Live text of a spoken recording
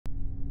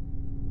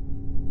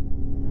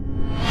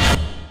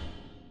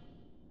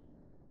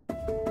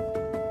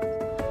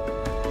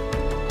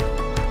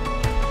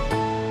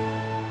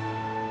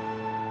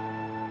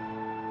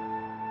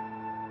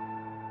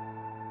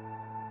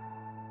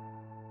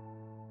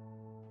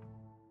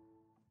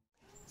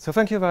So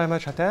thank you very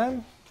much,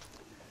 Atem.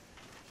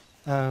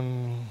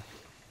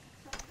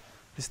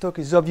 This talk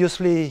is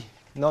obviously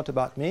not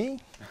about me,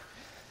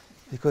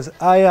 because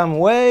I am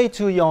way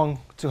too young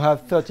to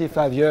have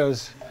 35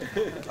 years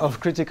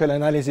of critical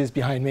analysis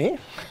behind me.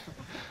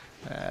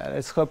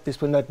 Let's hope this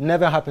will not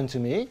never happen to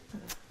me.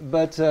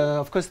 But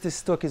of course,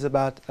 this talk is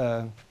about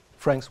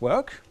Frank's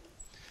work.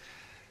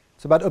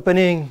 It's about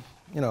opening,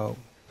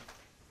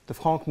 the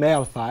Frank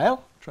mail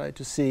file, try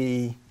to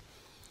see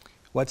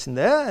what's in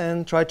there,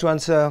 and try to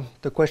answer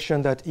the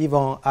question that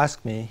Yvan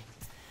asked me,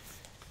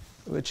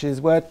 which is,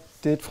 what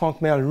did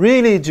Frank Mail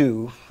really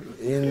do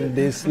in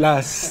these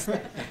last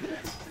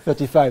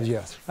 35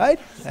 years, right?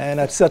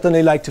 And I'd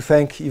certainly like to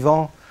thank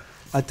Yvan,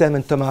 Atem,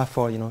 and Thomas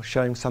for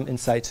sharing some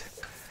insight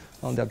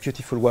on their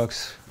beautiful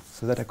works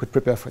so that I could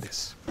prepare for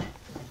this.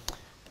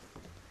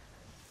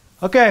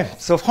 Okay,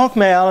 so Frank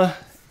Mail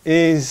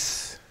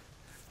is,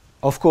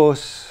 of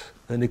course,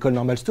 an École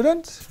Normale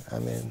student. I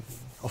mean,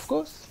 of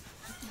course.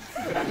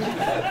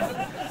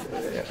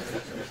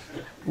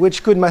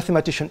 Which good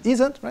mathematician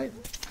isn't, right?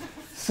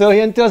 So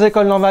he enters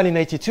École Normale in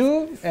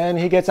 82, and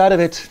he gets out of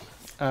it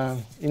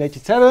in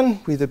 87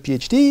 with a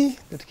PhD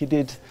that he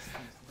did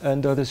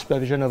under the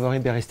supervision of Henri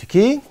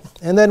Beresticky.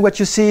 And then what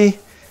you see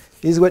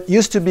is what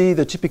used to be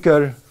the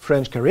typical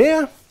French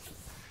career.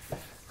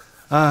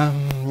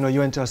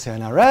 You enter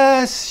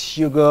CNRS,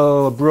 you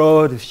go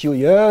abroad a few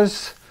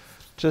years,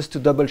 just to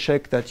double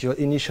check that your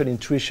initial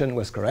intuition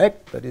was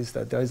correct. That is,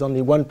 that there is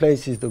only one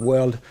place in the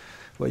world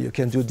where you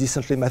can do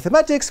decently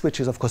mathematics, which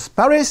is, of course,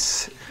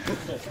 Paris.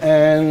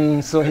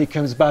 And so he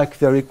comes back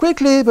very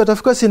quickly. But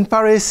of course, in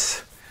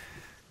Paris,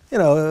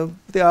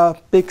 there are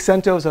big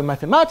centers of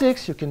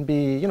mathematics. You can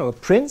be, a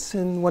prince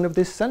in one of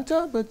these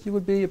centers, but you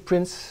would be a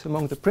prince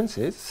among the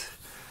princes,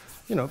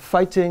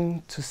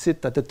 fighting to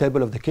sit at the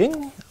table of the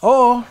king.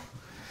 Or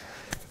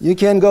you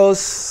can go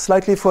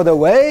slightly further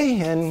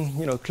away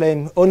and,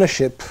 claim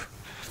ownership,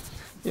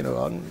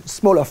 on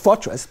smaller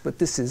fortress. But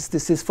this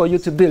is for you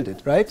to build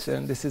it, right?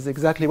 And this is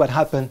exactly what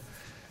happened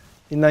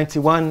in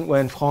 91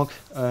 when Frank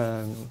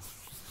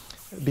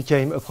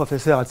became a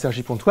professor at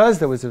Cergy-Pontoise.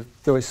 There was a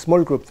very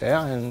small group there,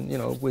 and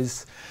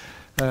with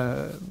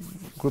a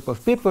group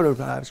of people,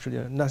 actually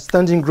an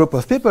outstanding group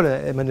of people.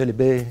 Emmanuel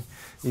Hébé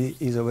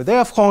is over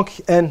there.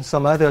 Frank and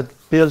some other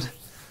built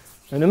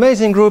an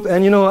amazing group.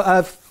 And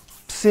I've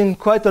seen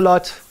quite a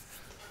lot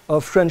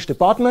of French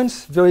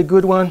departments, very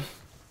good ones,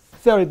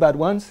 very bad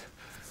ones.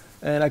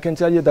 And I can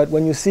tell you that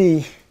when you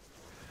see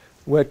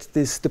what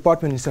this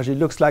department in Cergy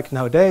looks like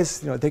nowadays,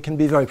 they can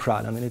be very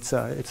proud. I mean, it's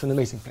an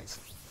amazing place.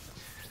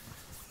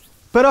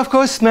 But of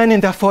course, men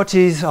in their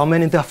 40s are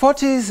men in their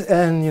 40s,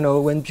 and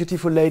when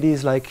beautiful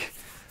ladies like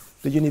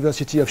the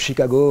University of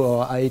Chicago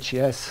or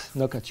IHES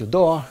knock at your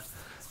door,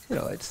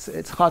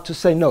 it's hard to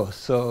say no.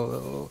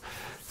 So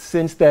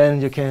since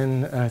then, you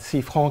can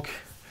see Frank,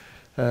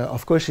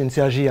 of course, in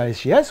Cergy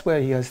IHES,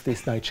 where he has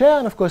this night chair,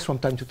 and of course, from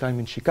time to time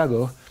in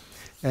Chicago.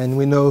 And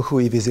we know who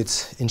he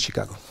visits in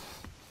Chicago.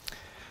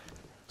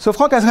 So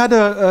Frank has had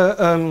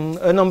a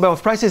number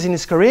of prizes in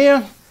his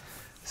career.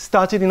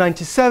 Started in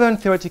 97,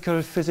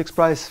 theoretical physics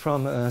prize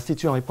from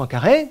Institut Henri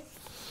Poincaré.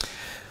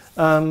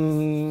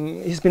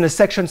 He's been a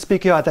section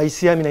speaker at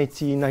ICM in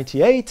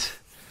 1998.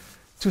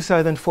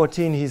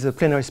 2014, he's a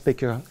plenary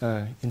speaker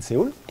in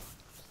Seoul.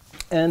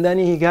 And then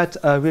he got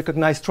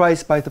recognized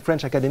twice by the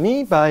French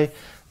Academy,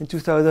 in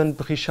 2000,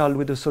 Prix Charles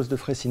Louis de Saulles de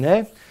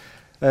Freycinet,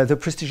 the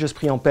prestigious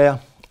Prix Ampère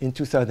in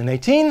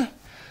 2018.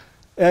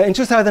 In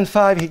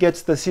 2005, he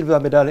gets the silver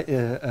medal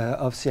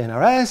of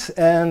CNRS,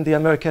 and the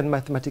American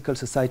Mathematical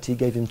Society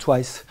gave him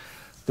twice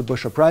the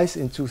Boscher Prize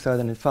in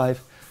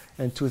 2005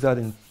 and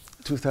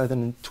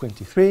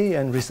 2023,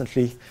 and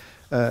recently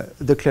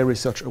the Clay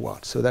Research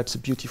Award. So that's a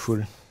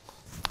beautiful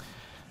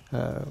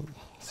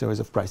series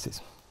of prizes.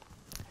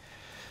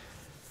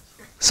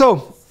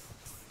 So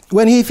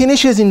when he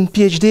finishes in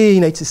PhD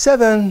in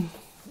 87,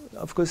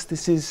 of course,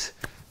 this is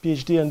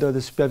PhD under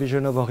the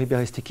supervision of Henri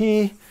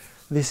Beresticky.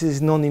 This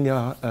is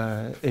nonlinear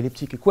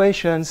elliptic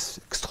equations,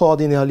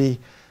 extraordinarily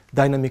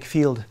dynamic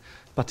field,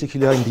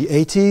 particularly in the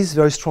 80s,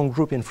 very strong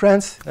group in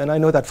France. And I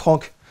know that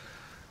Frank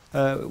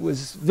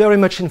was very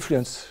much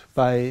influenced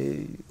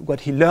by what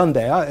he learned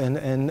there,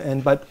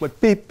 but what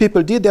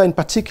people did there in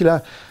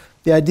particular,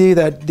 the idea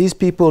that these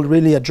people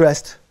really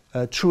addressed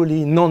a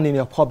truly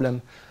nonlinear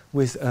problem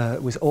with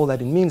all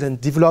that it means, and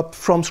developed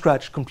from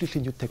scratch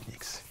completely new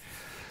techniques.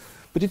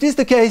 But it is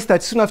the case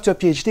that soon after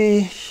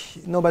PhD,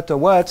 no matter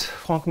what,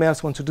 Frank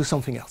Mails wants to do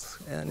something else.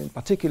 And in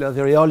particular,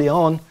 very early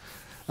on,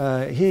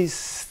 he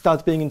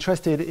starts being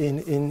interested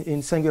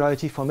in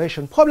singularity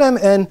formation problem.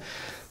 And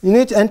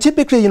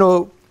typically,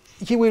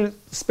 he will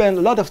spend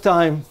a lot of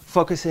time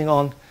focusing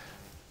on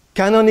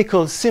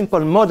canonical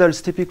simple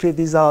models. Typically,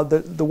 these are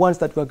the ones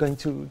that we're going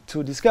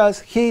to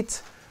discuss: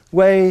 heat,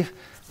 wave,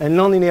 and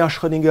nonlinear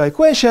Schrödinger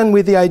equation,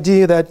 with the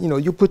idea that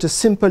you put a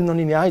simple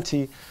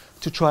nonlinearity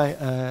to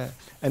try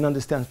and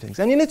understand things.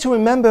 And you need to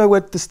remember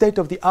what the state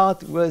of the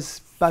art was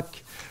back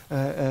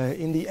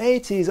in the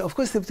 80s. Of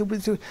course,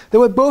 there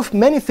were both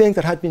many things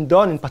that had been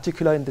done, in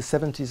particular in the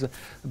 70s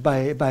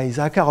by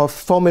Zakharov.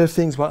 Formal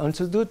things were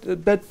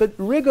understood, but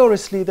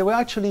rigorously, there were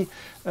actually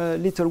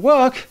little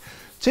work.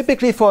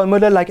 Typically, for a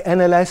model like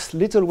NLS,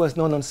 little was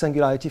known on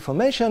singularity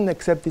formation,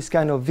 except this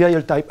kind of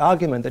virial type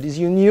argument. That is,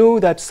 you knew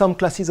that some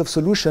classes of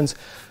solutions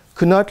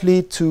could not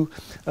lead to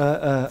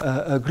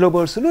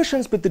global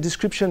solutions, but the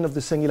description of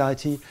the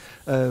singularity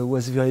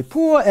was very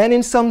poor. And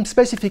in some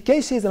specific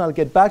cases, and I'll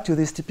get back to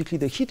this, typically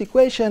the heat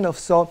equation of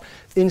some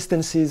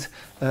instances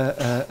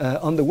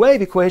on the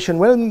wave equation,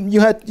 well,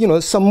 you had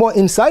some more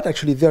insight.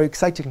 Actually, very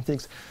exciting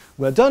things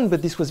were done,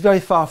 but this was very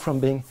far from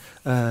being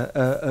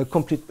a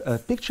complete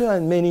picture,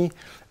 and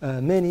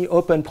many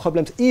open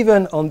problems,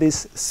 even on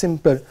these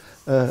simple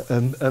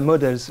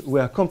models,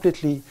 were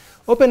completely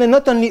open. And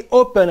not only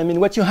open, I mean,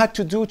 what you had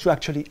to do to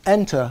actually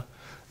enter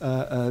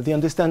the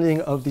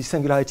understanding of the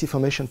singularity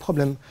formation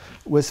problem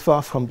was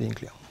far from being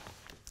clear.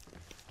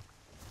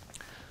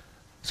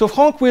 So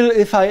Frank will,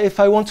 if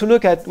I want to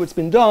look at what's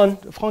been done,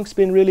 Frank's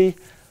been really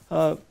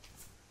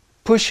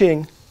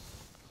pushing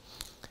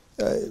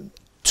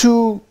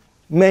two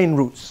main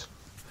routes.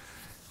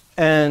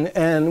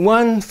 And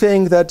one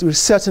thing that was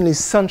certainly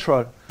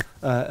central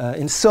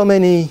in so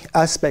many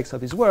aspects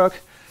of his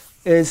work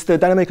is the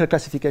dynamical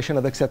classification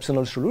of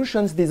exceptional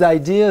solutions, this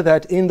idea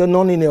that in the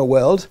nonlinear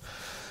world,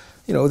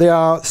 there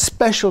are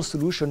special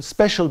solutions,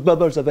 special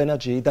bubbles of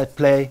energy that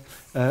play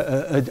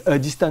a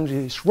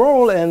distinguished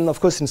role, and of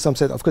course, in some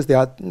sense, they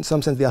are in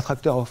some sense the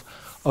attractor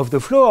of the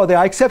flow. They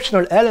are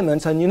exceptional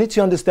elements, and you need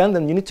to understand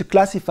them. You need to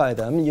classify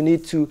them. You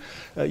need to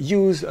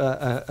use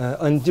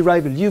and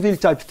derive a Liouville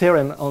type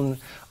theorem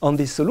on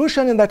this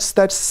solution, and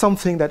that's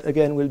something that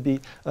again will be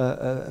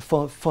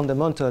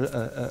fundamental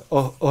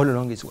all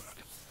along his work.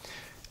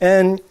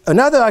 And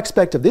another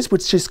aspect of this,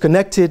 which is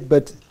connected,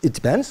 but it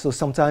depends, so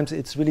sometimes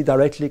it's really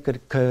directly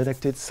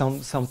connected,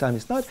 sometimes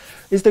it's not,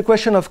 is the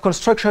question of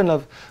construction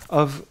of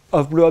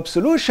blow-up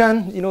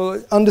solution.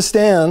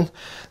 Understand,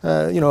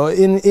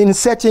 in a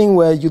setting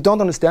where you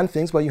don't understand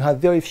things, where you have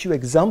very few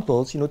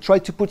examples, try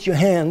to put your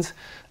hands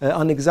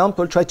on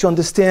example, try to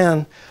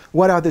understand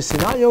what are the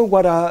scenario,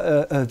 what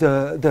are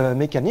the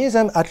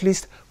mechanism, at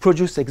least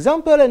produce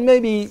example, and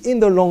maybe in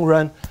the long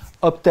run,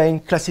 obtain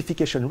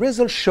classification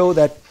results, show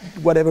that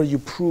whatever you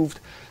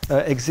proved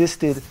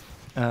existed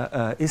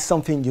is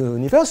something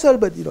universal,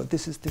 but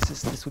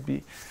this would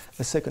be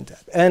a second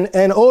step.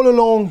 And all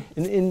along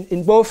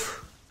in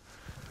both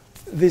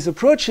these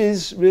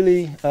approaches,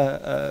 really,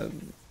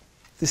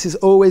 this is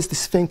always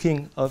this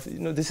thinking of,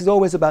 this is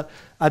always about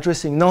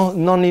addressing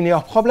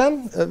nonlinear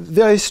problem, a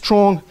very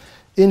strong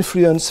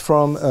influence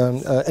from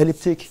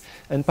elliptic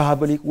and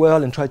parabolic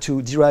world, and try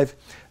to derive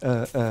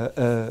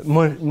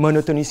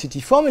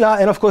monotonicity formula.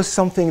 And of course,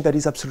 something that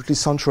is absolutely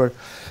central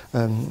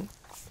in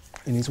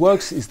his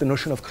works is the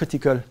notion of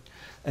critical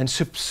and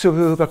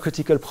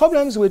supercritical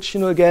problems, which,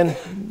 again,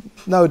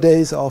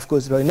 nowadays are of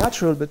course very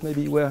natural, but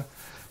maybe where,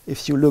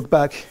 if you look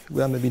back,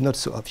 were maybe not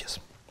so obvious.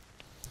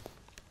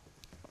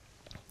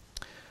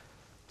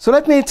 So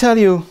let me tell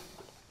you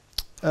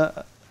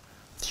a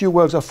few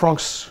words of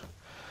Frank's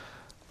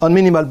on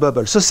minimal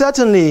bubble. So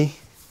certainly,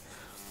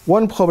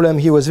 one problem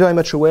he was very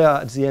much aware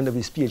at the end of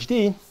his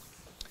PhD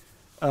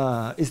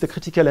is the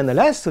critical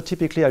NLS. So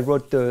typically, I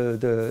wrote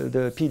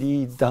the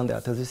PD down there.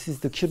 So this is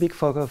the cubic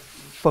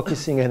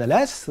focusing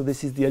NLS. So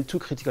this is the L2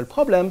 critical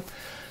problem.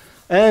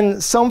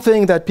 And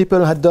something that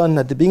people had done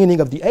at the beginning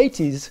of the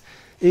 80s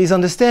is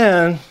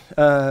understand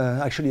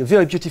actually a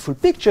very beautiful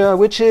picture,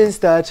 which is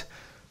that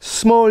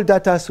small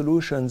data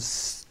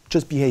solutions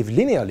just behave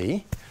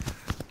linearly.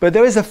 But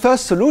there is a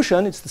first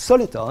solution, it's the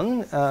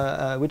soliton,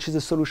 which is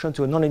a solution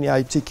to a nonlinear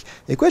elliptic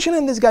equation,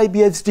 and this guy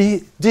behaves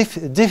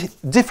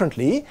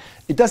differently.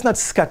 It does not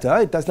scatter,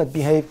 it does not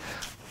behave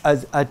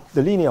as at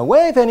the linear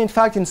wave, and in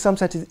fact, in some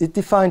sense, it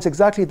defines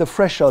exactly the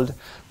threshold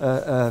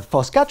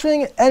for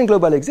scattering and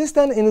global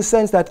existence, in the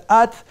sense that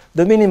at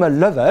the minimal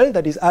level,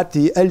 that is at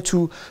the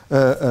L2,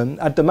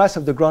 at the mass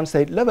of the ground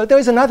state level, there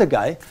is another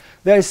guy.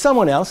 There is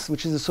someone else,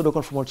 which is a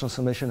pseudo-conformal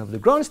transformation of the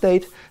ground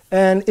state,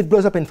 and it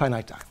blows up in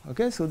finite time.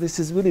 Okay, so this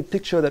is really a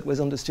picture that was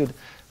understood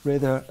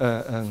rather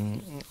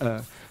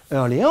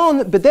early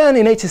on. But then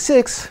in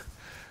 '86,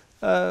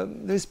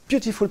 there's a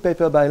beautiful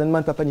paper by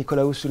Lenman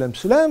Papanikolaou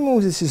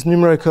Sulem, this is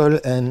numerical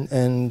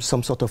and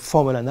some sort of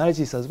formal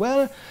analysis as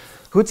well,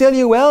 who tell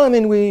you, well, I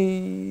mean,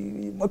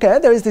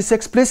 there is this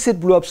explicit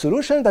blow-up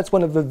solution. That's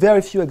one of the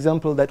very few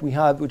examples that we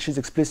have, which is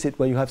explicit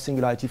where you have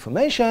singularity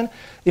formation.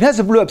 It has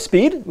a blow-up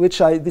speed, which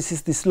this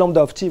is this lambda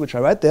of t, which I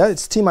write there.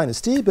 It's t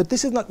minus t, but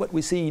this is not what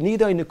we see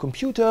neither in a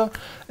computer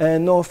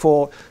and nor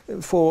for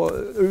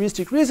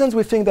heuristic reasons.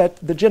 We think that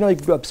the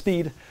generic blow-up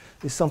speed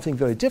is something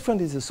very different.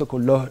 It's a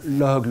so-called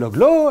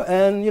log.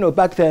 And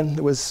back then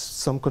there was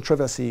some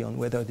controversy on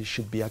whether this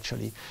should be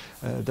actually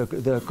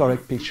the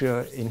correct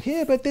picture in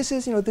here. But this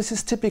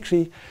is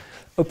typically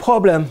a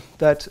problem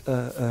that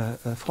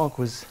Frank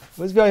was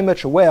very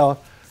much aware of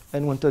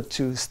and wanted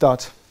to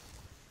start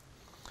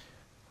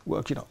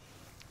working on.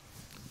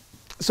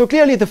 So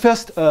clearly, the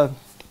first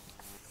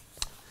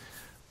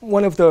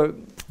one of the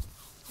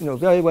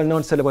very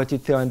well-known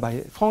celebrated theorem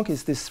by Franck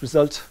is this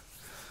result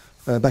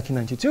back in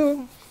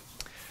 92,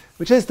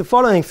 which is the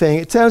following thing.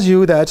 It tells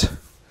you that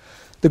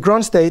the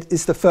ground state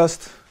is the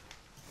first,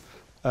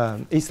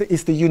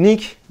 is the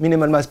unique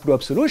minimal mass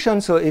blow-up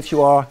solution. So if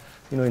you are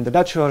in the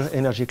natural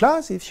energy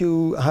class, if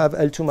you have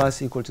L2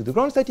 mass equal to the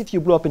ground state, if you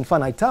blow up in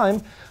finite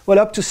time, well,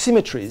 up to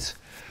symmetries,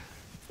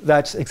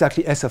 that's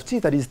exactly S of t.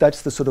 That is,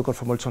 that's the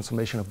pseudo-conformal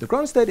transformation of the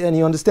ground state. And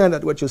you understand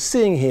that what you're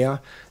seeing here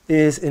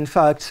is, in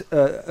fact,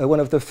 one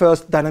of the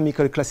first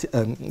dynamical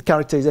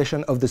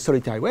characterization of the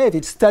solitary wave.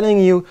 It's telling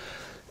you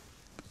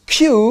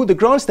Q, the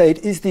ground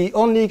state, is the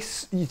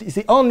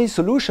only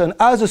solution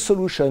as a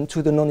solution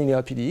to the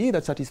nonlinear PDE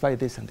that satisfies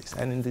this and this.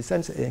 And in this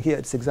sense, here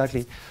it's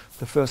exactly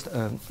the first.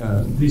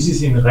 This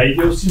is in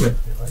radio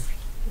symmetry, right?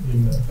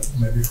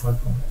 Maybe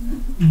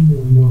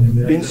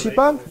in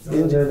SUPA?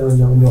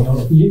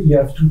 No. You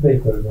have two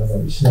papers. No,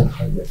 it's not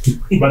radio.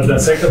 But the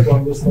second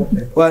one was not.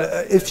 Well,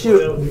 if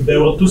you. There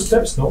were two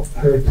steps, no?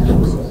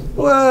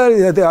 Well,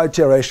 yeah, there are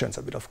iterations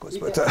a bit, of course,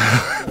 but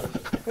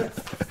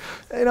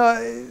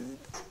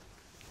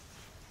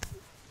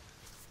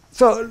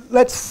So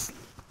let's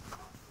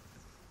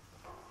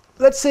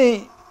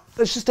see.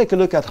 Let's just take a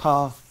look at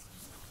how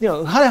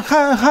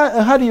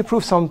do you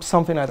prove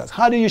something like that?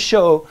 How do you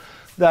show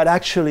that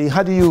actually?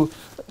 How do you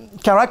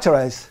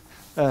characterize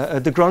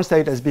the ground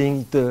state as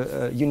being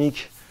the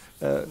unique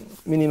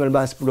minimal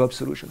mass blow-up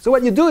solution? So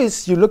what you do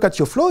is you look at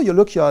your flow, you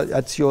look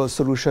at your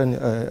solution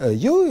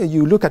U,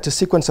 you look at a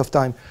sequence of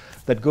time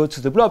that goes to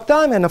the blow-up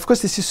time, and of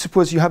course this is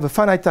suppose you have a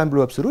finite time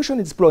blow-up solution,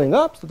 it's blowing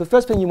up. So the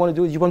first thing you want to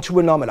do is you want to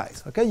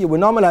renormalize. Okay, you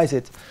renormalize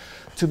it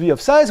to be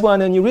of size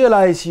 1, and you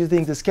realize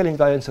using the scale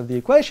invariance of the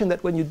equation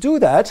that when you do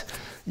that,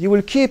 you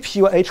will keep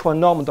your H1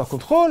 norm under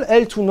control,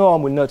 L2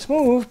 norm will not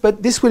move,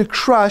 but this will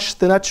crash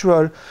the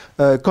natural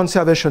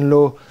conservation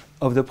law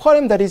of the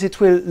problem, that is, it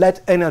will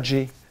let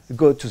energy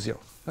go to 0.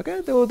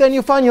 Okay, so then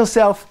you find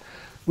yourself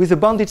with a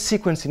bounded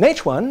sequence in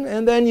H1,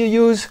 and then you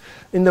use,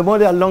 in the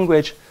model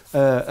language,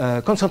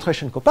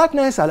 concentration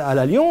compactness à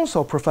la Lyons,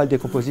 or profile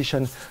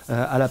decomposition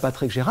à la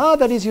Patrick Gérard.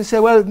 That is, you say,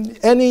 well,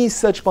 any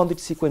such bounded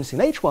sequence in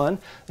H1,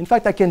 in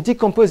fact, I can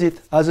decompose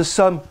it as a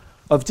sum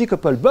of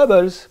decoupled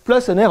bubbles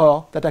plus an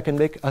error that I can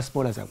make as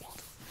small as I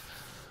want.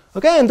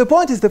 Okay, and the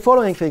point is the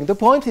following thing. The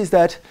point is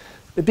that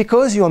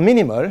because you are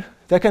minimal,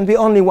 there can be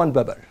only one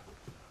bubble.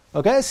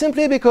 Okay,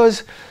 simply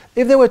because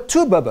if there were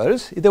two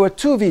bubbles, if there were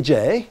two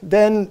Vj,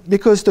 then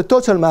because the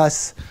total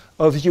mass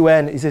of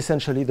UN is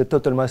essentially the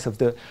total mass of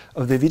the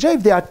Vj.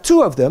 If there are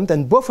two of them,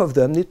 then both of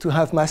them need to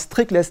have mass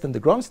strictly less than the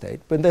ground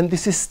state. But then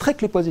this is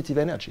strictly positive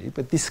energy.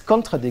 But this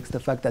contradicts the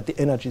fact that the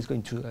energy is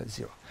going to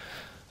 0.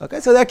 Okay,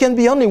 so there can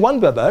be only one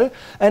bubble.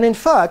 And in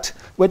fact,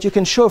 what you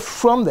can show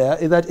from there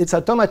is that it's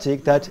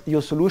automatic that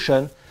your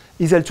solution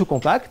is L2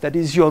 compact. That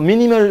is, your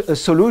minimal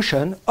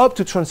solution up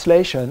to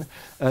translation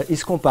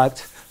is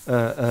compact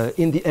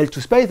in the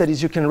L2 space. That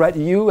is, you can write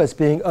U as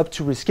being up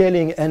to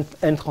rescaling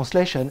and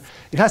translation.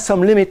 It has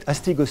some limit as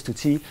t goes to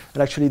t,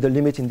 and actually the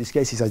limit in this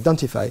case is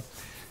identified.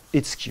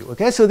 It's Q.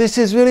 Okay, so this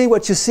is really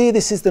what you see.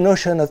 This is the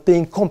notion of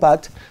being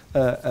compact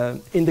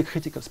in the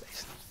critical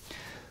space.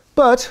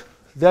 But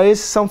there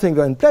is something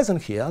very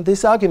unpleasant here.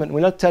 This argument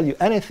will not tell you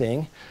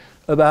anything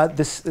about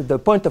the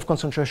point of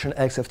concentration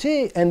x of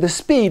t and the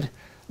speed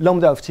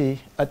lambda of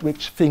t at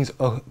which things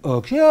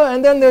occur.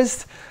 And then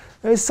there's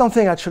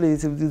something, actually,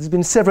 there's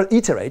been several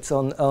iterates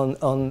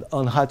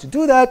on how to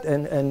do that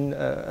and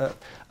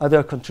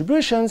other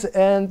contributions.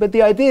 But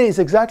the idea is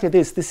exactly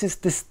this. This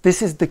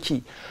is the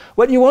key.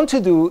 What you want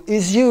to do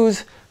is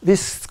use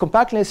this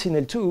compactness in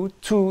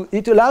L2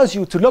 it allows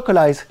you to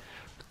localize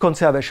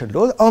conservation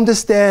law,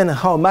 understand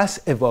how mass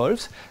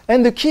evolves.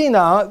 And the key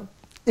now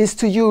is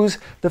to use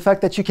the fact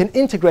that you can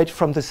integrate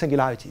from the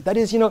singularity. That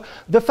is,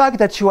 the fact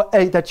that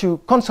you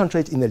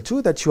concentrate in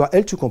L2, that you are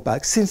L2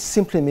 compact,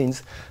 simply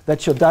means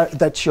that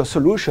your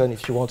solution,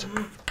 if you want,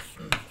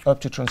 up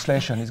to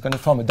translation, is going to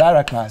form a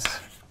Dirac mass.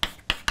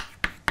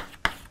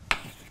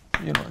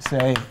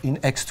 Say in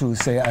X2,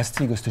 say as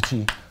t goes to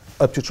t,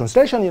 up to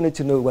translation. You need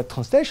to know what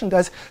translation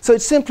does. So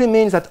it simply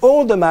means that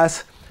all the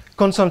mass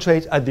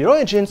concentrate at the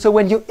origin. So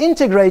when you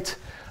integrate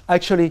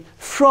actually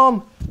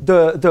from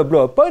the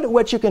blow-up point,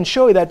 what you can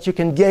show is that you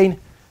can gain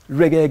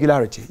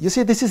regularity. You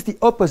see, this is the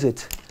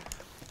opposite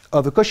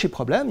of a Cauchy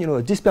problem.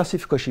 A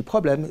dispersive Cauchy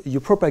problem, you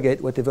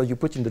propagate whatever you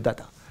put in the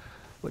data.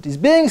 What is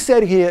being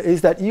said here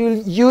is that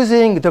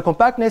using the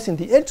compactness in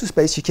the L2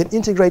 space, you can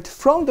integrate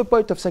from the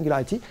point of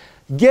singularity,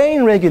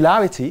 gain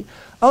regularity,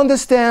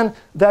 understand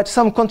that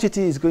some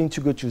quantity is going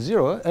to go to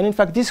 0, and in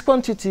fact, this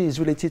quantity is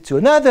related to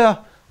another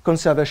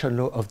conservation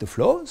law of the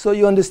flow. So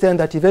you understand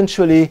that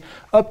eventually,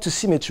 up to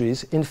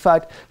symmetries, in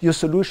fact, your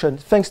solution,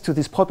 thanks to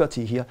this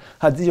property here,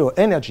 had 0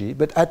 energy.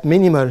 But at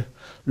minimal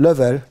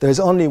level, there is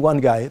only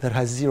one guy that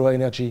has 0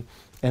 energy,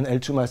 and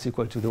L2 mass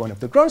equal to the one of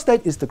the ground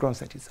state is the ground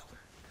state itself.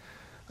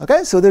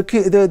 Okay, so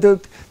the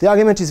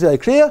argument is very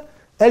clear.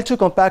 L2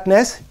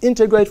 compactness,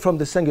 integrate from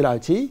the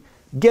singularity,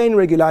 gain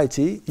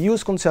regularity,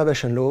 use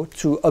conservation law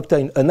to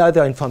obtain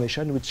another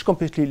information which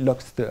completely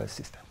locks the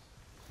system.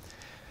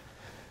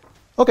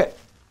 Okay.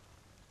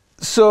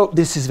 So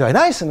this is very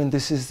nice. I mean,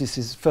 this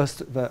is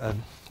first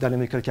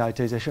dynamical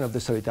characterization of the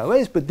solitary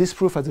waves, but this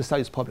proof has a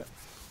serious problem.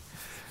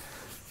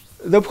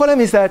 The problem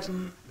is that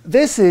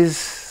this is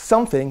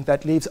something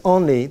that lives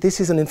only, this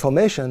is an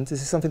information, this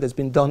is something that's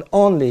been done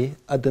only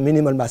at the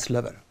minimal mass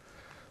level.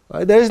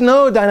 Right? There is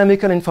no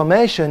dynamical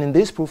information in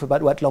this proof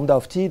about what lambda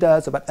of t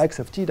does, about x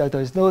of t does.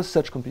 There is no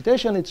such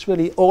computation. It's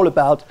really all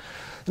about,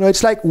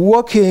 it's like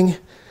walking,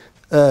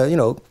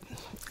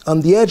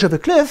 on the edge of a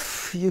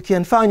cliff. You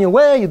can find your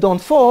way, you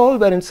don't fall,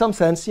 but in some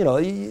sense,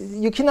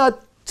 you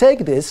cannot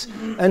take this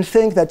and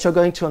think that you're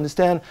going to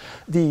understand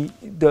the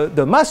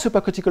mass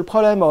supercritical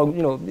problem,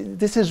 or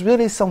this is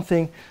really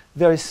something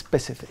very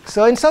specific.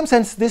 So in some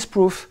sense, this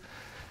proof,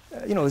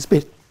 has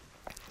been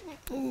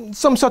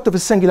some sort of a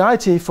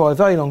singularity for a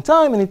very long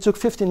time, and it took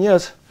 15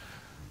 years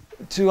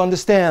to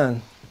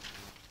understand,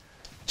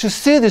 to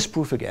see this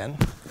proof again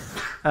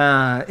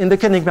in the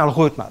Koenig-Merle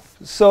roadmap.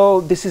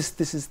 So this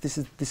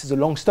is a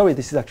long story.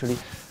 This is actually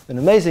an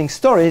amazing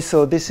story.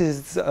 So this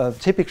is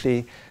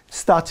typically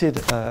started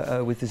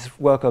with this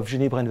work of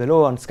Jenny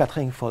Brenvelo on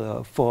scattering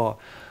for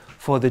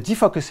the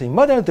defocusing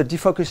model, the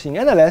defocusing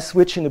NLS,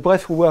 which in a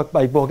breakthrough work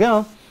by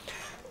Bourgain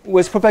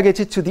was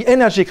propagated to the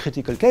energy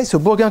critical case. So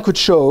Bourgain could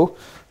show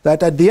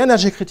that at the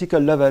energy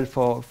critical level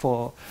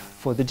for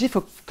the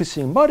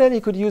defocusing model, he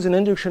could use an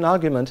induction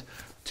argument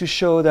to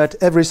show that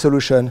every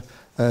solution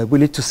will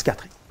lead to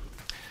scattering.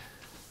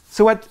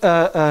 So what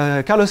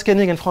Carlos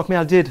Koenig and Frank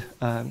Merle did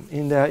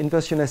in their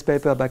inversionist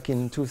paper back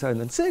in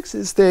 2006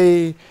 is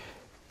they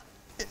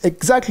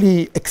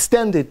exactly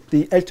extended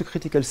the L2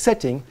 critical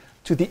setting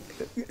to the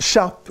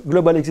sharp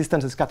global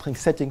existence and scattering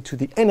setting to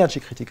the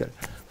energy critical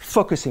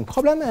focusing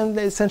problem, and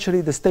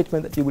essentially the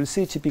statement that you will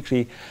see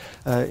typically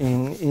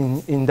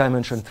in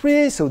dimension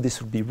 3, so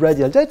this would be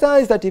radial data,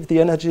 is that if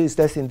the energy is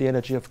less than the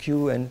energy of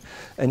Q and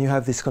you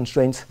have this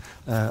constraint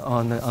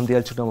on the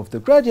L2 norm of the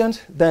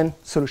gradient, then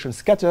solutions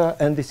scatter,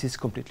 and this is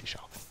completely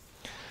sharp.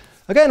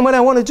 Again, what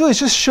I want to do is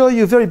just show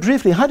you very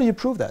briefly, how do you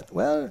prove that?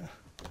 Well,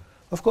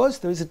 of course,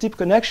 there is a deep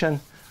connection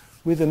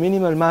with the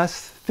minimal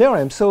mass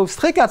theorem. So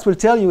Strickhartz will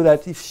tell you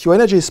that if your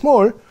energy is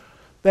small,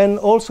 then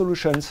all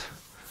solutions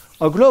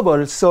are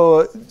global.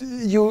 So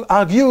you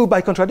argue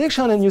by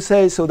contradiction, and you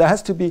say, so there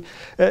has to be,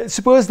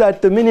 suppose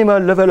that the minimal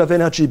level of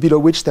energy below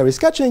which there is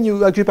scattering,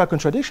 you argue by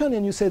contradiction,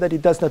 and you say that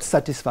it does not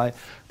satisfy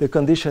the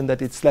condition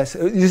that it's less,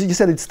 you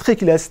said it's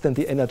strictly less than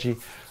the energy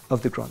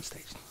of the ground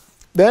state.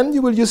 Then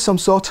you will use some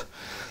sort,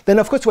 then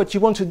of course what you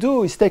want to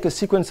do is take a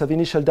sequence of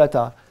initial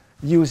data,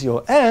 use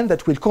your n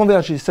that will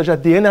converge such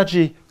that the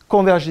energy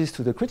converges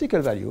to the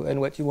critical value, and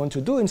what you want to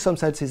do in some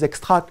sense is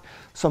extract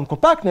some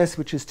compactness,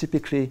 which is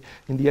typically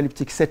in the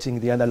elliptic setting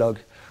the analog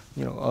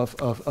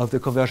of the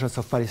convergence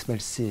of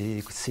Palismel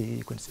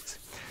sequences.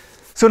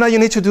 So now you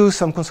need to do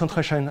some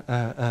concentration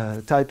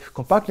type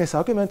compactness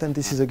argument, and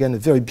this is again a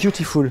very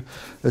beautiful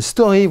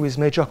story with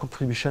major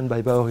contribution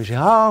by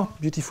Baori-Gérard,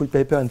 beautiful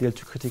paper in the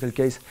L2 critical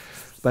case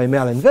by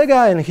Merle and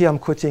Vega, and here I'm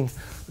quoting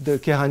the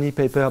Kerani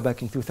paper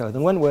back in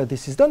 2001 where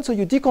this is done. So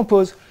you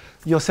decompose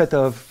your set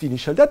of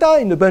initial data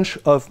in a bunch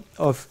of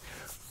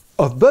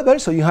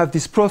bubbles. So you have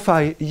this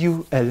profile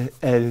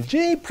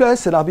ULLG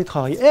plus an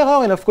arbitrary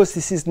error. And of course,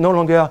 this is no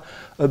longer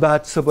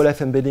about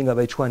Sobolev embedding of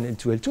H1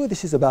 into L2.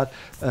 This is about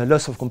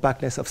loss of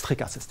compactness of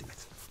Strickhartz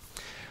estimates.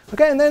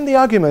 Okay, and then the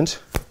argument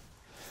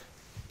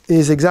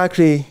is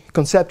exactly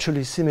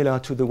conceptually similar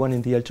to the one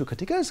in the L2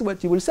 critical. So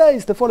what you will say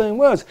is the following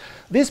words.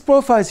 These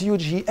profiles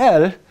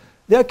UGL,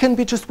 there can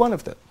be just one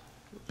of them.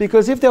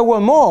 Because if there were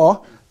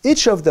more,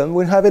 each of them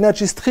will have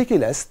energy strictly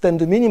less than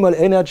the minimal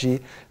energy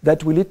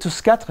that will lead to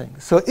scattering.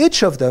 So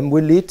each of them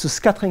will lead to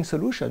scattering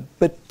solution.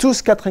 But two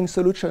scattering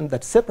solutions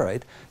that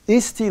separate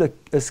is still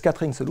a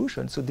scattering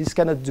solution. So this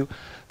cannot do,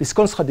 this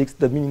contradicts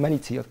the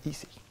minimality of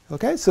EC.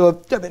 Okay,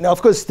 so now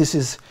of course this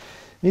is,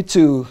 need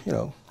to,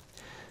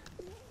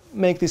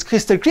 make this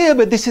crystal clear,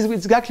 but this is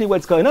exactly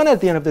what's going on at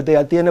the end of the day.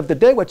 At the end of the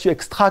day, what you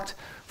extract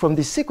from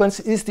this sequence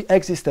is the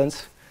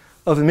existence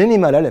of a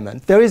minimal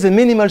element. There is a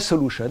minimal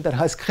solution that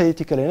has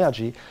critical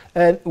energy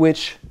and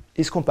which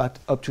is compact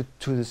up to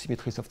the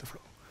symmetries of the flow.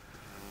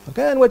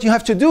 Okay, and what you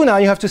have to do now,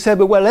 you have to say,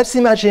 but well, let's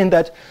imagine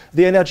that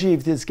the energy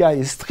of this guy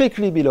is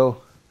strictly below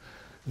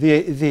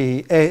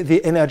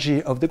the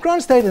energy of the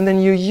ground state, and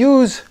then you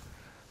use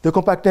the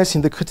compactness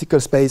in the critical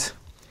space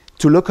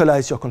to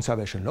localize your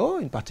conservation law,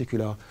 in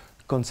particular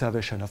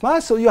conservation of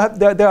mass. So you have,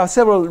 there are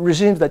several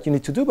regimes that you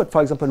need to do, but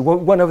for example,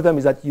 one of them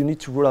is that you need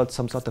to rule out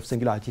some sort of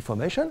singularity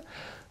formation.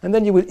 And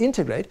then you will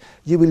integrate,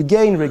 you will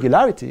gain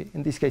regularity,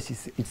 in this case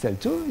it's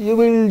L2, you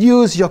will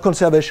use your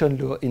conservation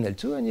law in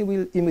L2, and you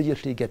will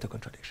immediately get a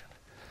contradiction.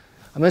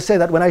 I must say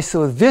that when I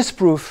saw this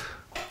proof,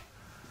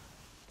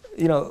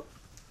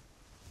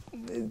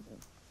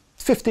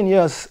 15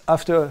 years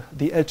after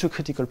the L2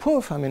 critical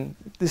proof, I mean,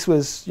 this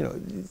was,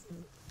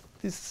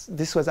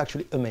 this was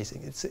actually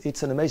amazing.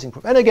 It's an amazing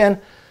proof. And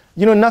again,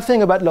 you know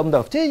nothing about lambda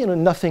of t, you know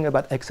nothing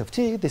about x of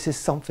t. This is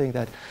something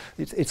that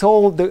it's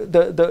all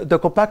the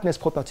compactness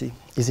property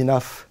is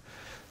enough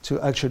to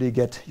actually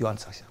get your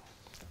answers here.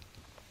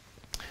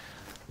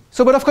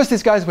 So, but of course,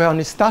 these guys were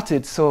only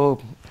started.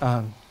 So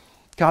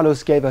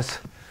Carlos gave us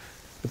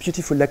a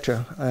beautiful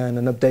lecture and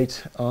an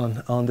update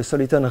on the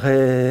Soliton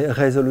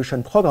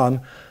resolution program.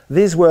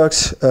 These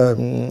works,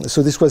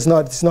 so this was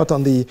not, it's not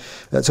on the,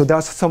 so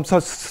there's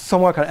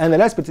some work on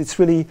NLS, but it's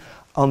really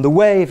on the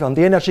wave, on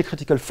the energy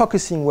critical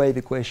focusing wave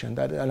equation,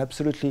 that an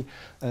absolutely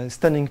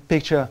stunning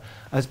picture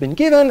has been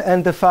given,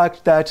 and the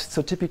fact that,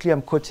 so typically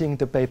I'm quoting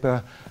the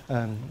paper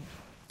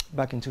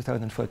back in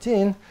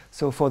 2014,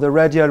 so for the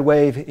radial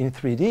wave in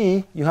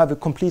 3D, you have a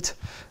complete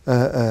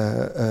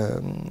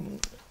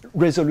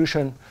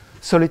resolution,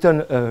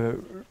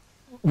 Soliton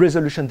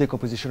resolution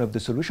decomposition of the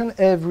solution.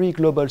 Every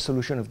global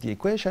solution of the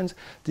equations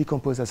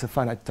decomposed as a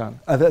finite term,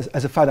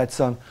 as a finite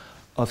sum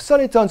of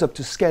solitons up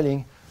to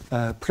scaling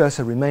plus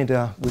a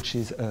remainder, which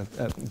is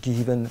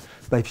given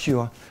by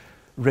pure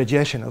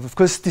radiation. Of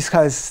course, this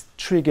has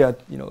triggered,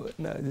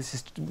 this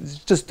is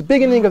just the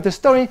beginning of the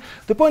story.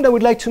 The point I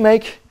would like to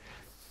make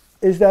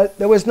is that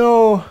there was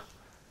no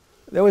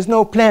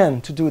plan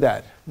to do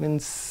that. I mean,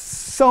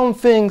 some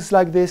things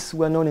like this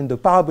were known in the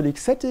parabolic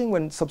setting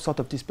when some sort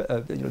of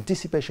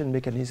dissipation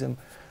mechanism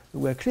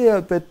were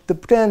clear, but the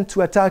plan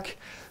to attack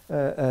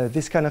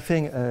this kind of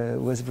thing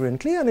was very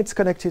unclear, and it's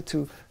connected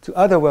to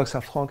other works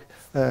of Franck,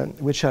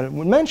 which I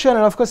will mention.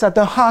 And of course, at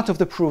the heart of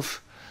the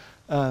proof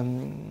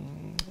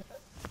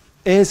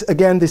is,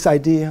 again, this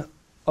idea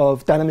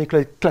of dynamic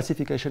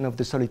classification of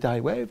the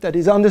solitary wave. That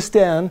is,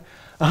 understand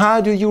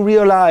how do you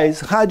realize,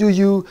 how do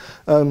you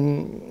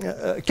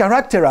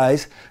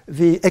characterize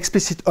the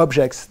explicit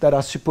objects that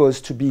are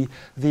supposed to be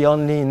the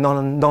only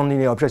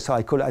nonlinear objects. So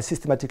I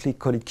systematically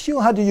call it Q.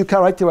 How do you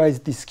characterize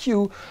this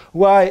Q?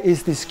 Why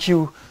is this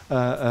Q?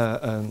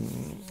 Why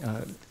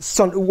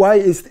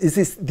is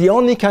this the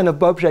only kind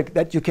of object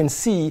that you can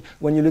see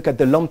when you look at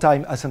the long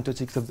time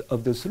asymptotics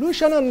of the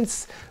solution? And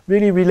it's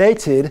really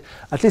related,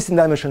 at least in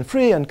dimension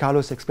 3, and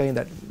Carlos explained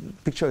that the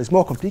picture is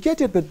more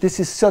complicated, but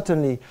this is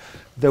certainly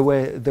the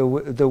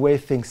way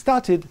things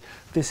started.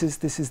 This is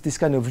this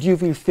kind of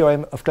Liouville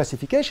theorem of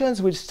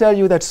classifications, which tell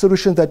you that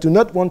solutions that do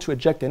not want to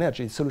eject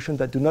energy, solutions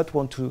that do not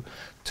want to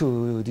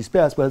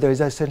disperse, well, there is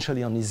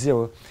essentially only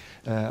zero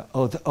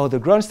or the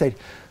ground state.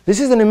 This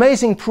is an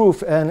amazing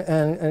proof,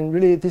 and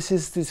really this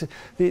is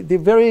the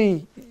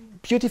very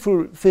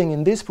beautiful thing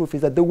in this proof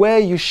is that the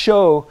way you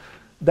show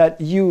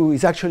that U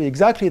is actually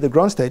exactly the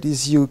ground state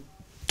is you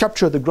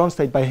capture the ground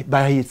state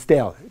by its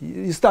tail.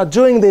 You start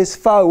doing this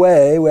far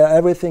away where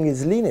everything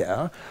is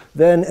linear,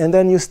 and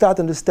then you start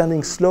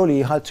understanding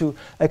slowly how to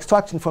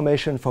extract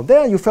information from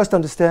there. You first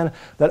understand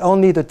that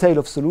only the tail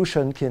of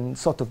solution can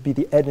sort of be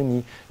the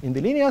enemy in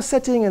the linear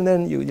setting, and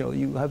then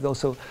you have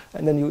also,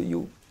 and then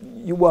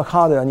you work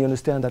harder and you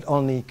understand that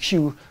only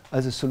Q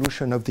as a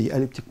solution of the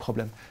elliptic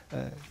problem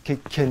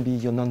can be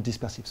your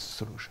non-dispersive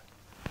solution.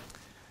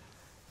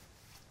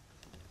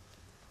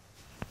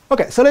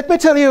 Okay, so let me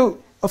tell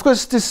you. Of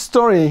course, this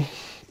story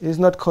is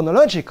not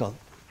chronological.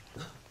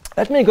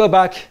 Let me go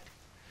back,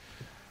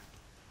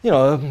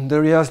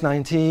 the years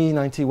 90,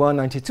 91,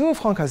 92.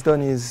 Franck has done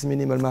his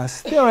minimal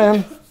mass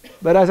theorem.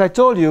 But as I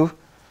told you,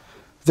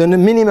 the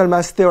minimal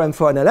mass theorem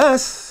for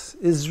NLS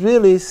is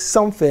really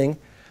something,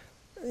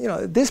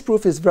 this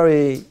proof is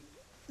very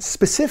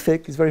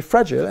specific, it's very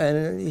fragile,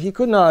 and he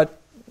could not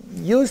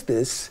use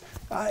this.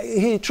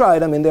 He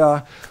tried. I mean,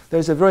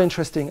 there's a very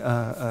interesting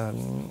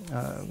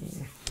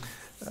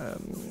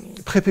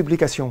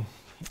prepublication.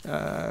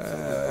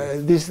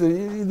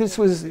 This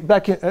was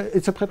back in,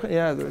 it's a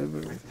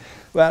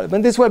well,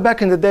 when this was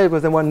back in the day,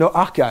 there was no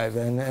archive,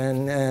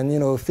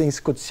 and things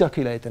could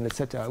circulate and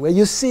etc. Where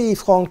you see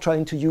Franck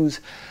trying to use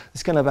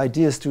this kind of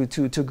ideas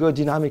to go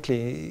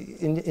dynamically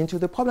into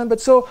the problem. But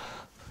so,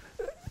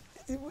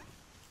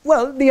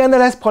 well, the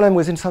NLS problem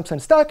was in some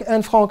sense stuck,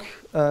 and Franck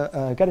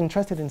got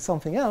interested in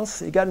something else.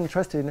 He got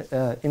interested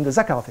in the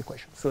Zakharov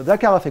equation. So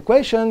Zakharov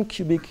equation,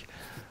 cubic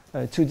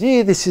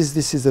 2D, this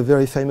is a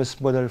very famous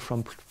model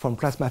from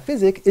plasma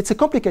physics. It's a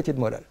complicated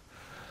model.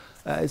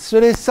 It's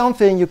really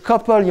something you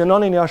couple your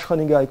nonlinear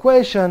Schrödinger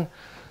equation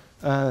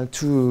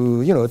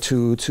to a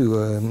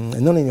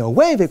nonlinear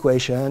wave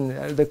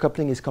equation. The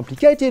coupling is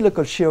complicated.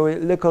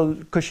 Local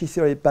Cauchy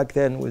theory back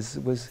then was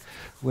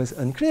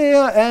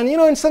unclear, and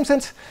in some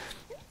sense,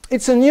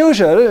 it's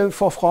unusual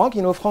for Franck.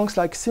 Franck's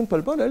like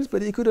simple models,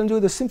 but he couldn't do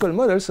the simple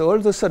models. So all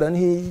of a sudden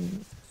he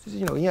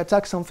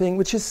attacks something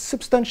which is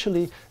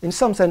substantially, in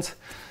some sense,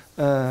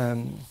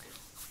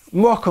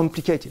 more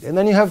complicated. And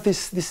then you have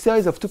this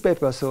series of two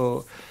papers.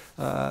 So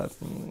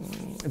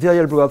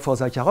Viryal blew up for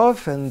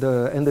Zakharov and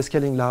the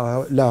scaling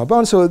Laura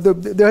bound. So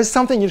there is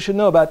something you should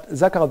know about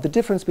Zakharov, the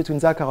difference between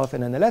Zakharov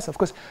and NLS. Of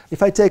course,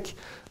 if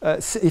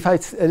I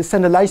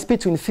send a light speed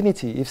to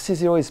infinity, if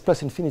C0 is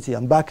plus infinity,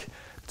 I'm back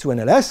to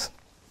NLS.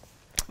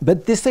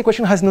 But this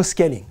equation has no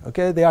scaling.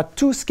 Okay, there are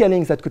two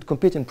scalings that could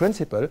compete in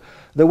principle: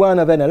 the one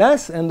of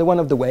NLS and the one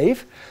of the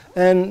wave.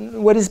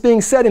 And what is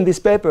being said in this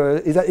paper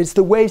is that it's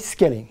the wave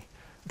scaling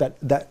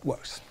that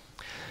works.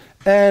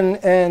 And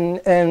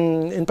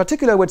in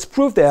particular, what's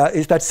proved there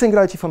is that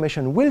singularity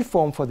formation will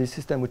form for this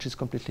system, which is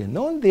completely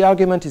unknown. The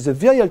argument is a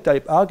virial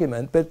type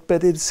argument,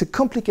 but it's a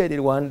complicated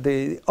one.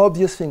 The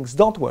obvious things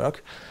don't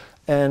work.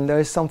 And there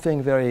is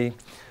something very,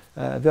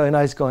 very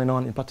nice going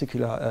on, in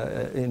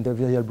particular, in the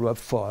virial group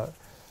for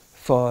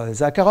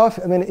Zakharov.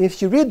 I mean,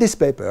 if you read this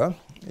paper,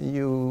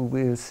 you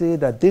will see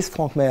that this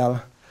Franck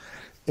Merle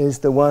is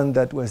the one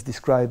that was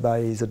described by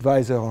his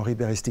advisor, Henri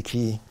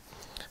Berestiki,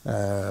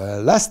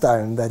 last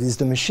time. That is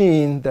the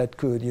machine that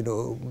could,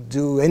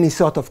 do any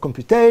sort of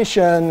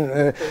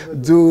computation,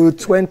 do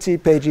 20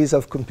 pages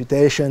of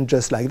computation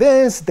just like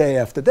this, day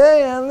after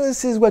day, and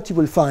this is what you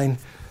will find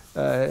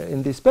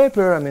in this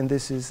paper. I mean,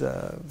 this is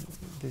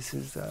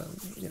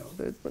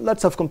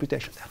lots of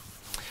computation there.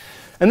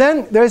 And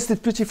then there is this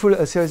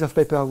beautiful series of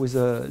papers with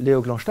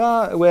Leo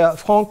Glanchta, where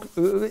Franck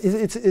and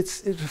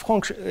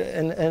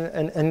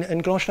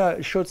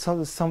Glanchta showed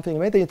something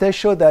amazing. They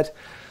showed that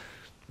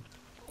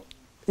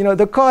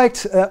the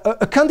correct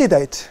a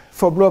candidate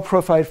for blow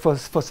profile for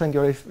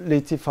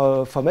singularity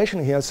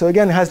formation here. So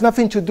again, it has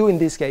nothing to do in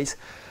this case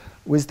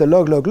with the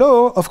log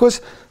law. Of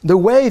course, the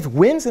wave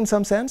wins in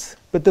some sense,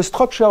 but the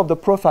structure of the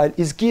profile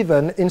is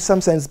given in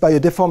some sense by a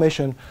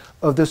deformation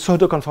of the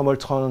pseudo-conformal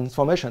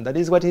transformation. That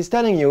is what he's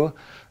telling you.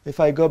 If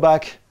I go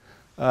back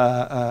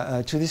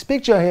to this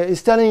picture here,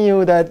 he's telling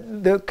you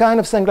that the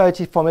kind of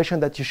singularity formation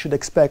that you should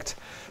expect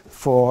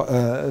for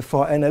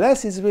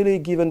NLS is really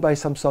given by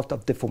some sort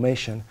of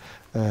deformation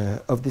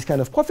of this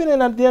kind of profile.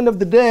 And at the end of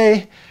the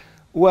day,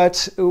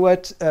 what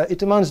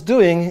it amounts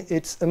doing,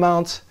 it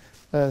amounts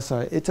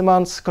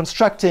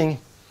constructing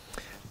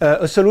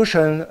a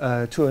solution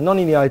to a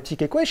nonlinear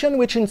elliptic equation,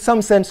 which in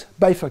some sense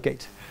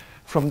bifurcate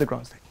from the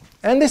ground state.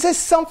 And this is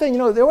something,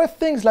 there were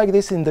things like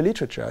this in the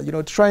literature,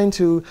 trying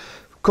to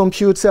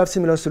compute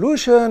self-similar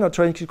solution or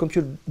trying to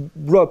compute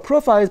raw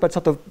profiles, but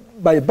sort of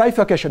by a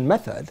bifurcation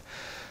method.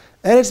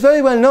 And it's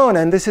very well known,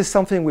 and this is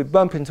something we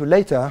bump into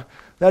later,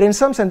 that in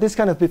some sense this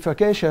kind of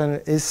bifurcation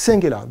is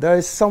singular. There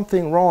is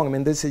something wrong. I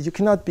mean, you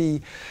cannot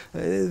be,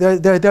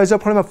 there's a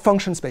problem of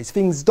function space.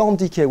 Things don't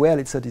decay well,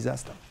 it's a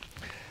disaster.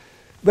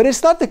 But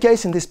it's not the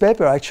case in this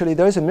paper, actually.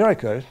 There is a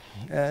miracle,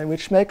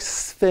 which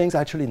makes things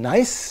actually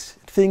nice.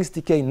 Things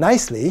decay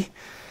nicely.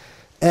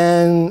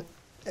 And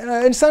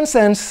in some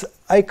sense,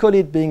 I call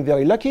it being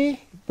very lucky,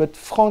 but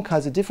Franck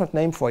has a different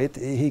name for it.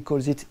 He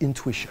calls it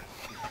intuition.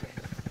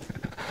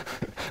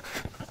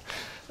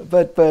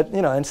 But there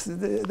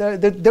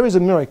is a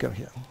miracle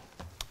here.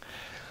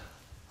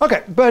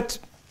 Okay, but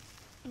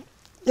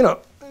the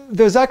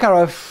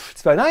Zakharov,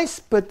 it's very nice,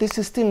 but this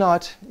is still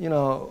not,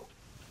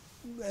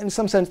 in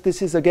some sense,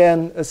 this is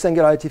again a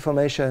singularity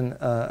formation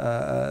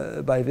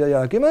by virial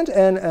argument,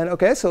 and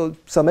okay, so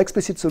some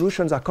explicit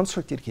solutions are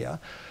constructed here,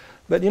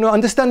 but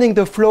understanding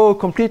the flow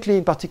completely,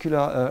 in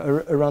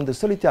particular around the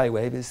solitary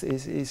wave,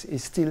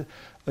 is still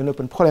an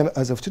open problem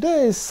as of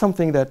today. Is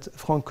something that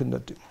Franck could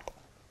not do.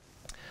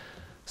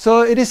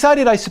 So he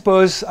decided, I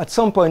suppose, at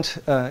some point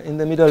in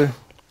the middle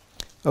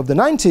of the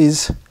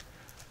 90s,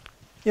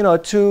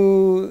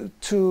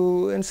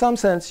 to in some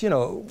sense,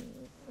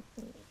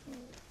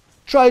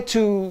 try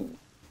to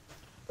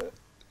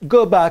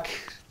go back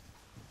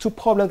to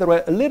problems that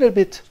were a little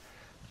bit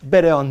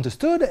better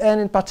understood. And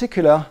in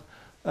particular,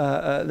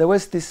 there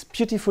was this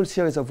beautiful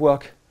series of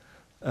work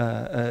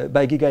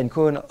by Giga and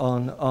Cohn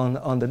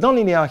on the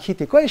nonlinear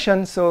heat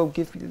equation. So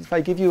if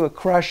I give you a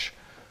crash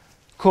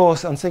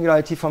course on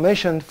singularity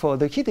formation for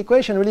the heat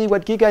equation, really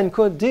what Giga and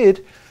Cohn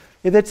did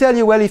is they tell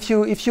you, well, if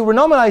you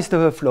renormalize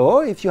the flow,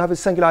 if you have a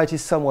singularity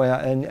somewhere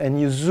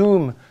and you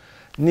zoom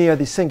near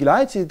the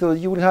singularity,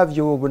 you will have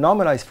your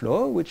renormalized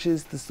flow, which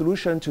is the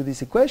solution to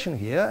this equation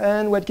here.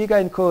 And what Giga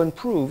and Cohn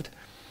proved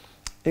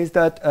is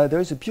that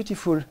there is a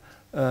beautiful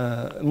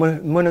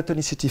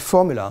monotonicity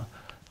formula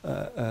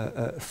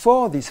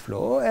for this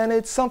flow, and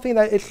it's something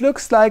that it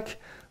looks like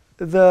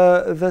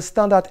the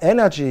standard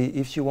energy,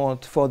 if you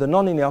want, for the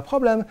nonlinear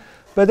problem,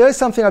 but there is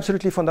something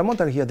absolutely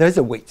fundamental here. There is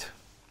a weight.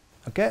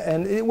 Okay,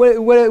 and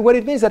what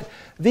it means that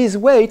these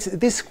weights,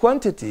 these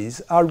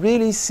quantities, are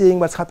really seeing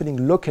what's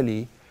happening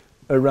locally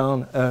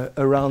around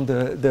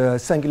the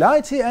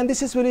singularity, and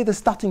this is really the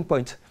starting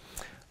point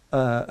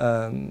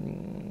of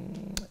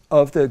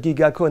the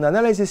Giga-Cohn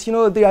analysis.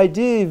 The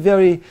idea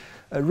very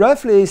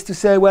roughly is to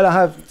say, well, I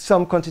have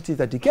some quantity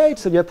that decayed,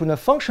 so Lyapunov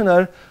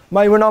functional.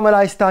 My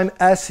renormalized time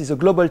S is a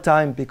global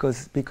time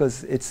because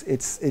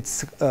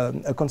it's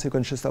a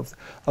consequence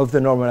of the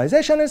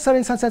normalization. And so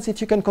in some sense,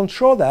 if you can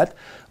control that,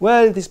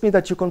 well, this means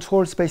that you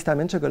control space-time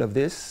integral of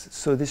this.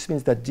 So this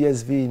means that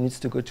DSV needs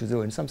to go to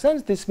 0 in some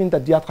sense. This means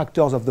that the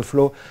attractors of the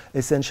flow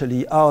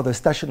essentially are the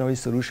stationary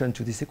solution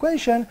to this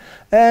equation.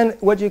 And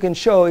what you can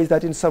show is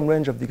that in some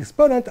range of the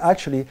exponent,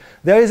 actually,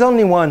 there is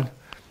only one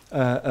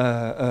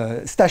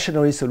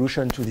stationary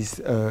solution to this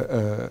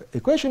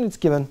equation. It's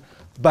given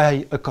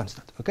by a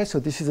constant. Okay, so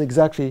this is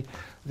exactly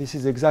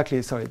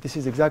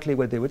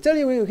what they will tell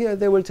you here.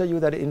 They will tell you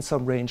that in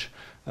some range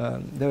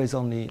there is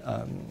only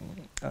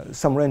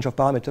some range of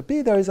parameter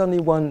p, there is only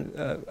one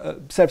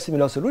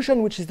self-similar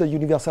solution, which is the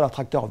universal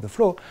attractor of the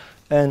flow,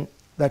 and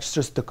that's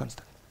just the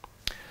constant.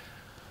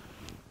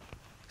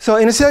 So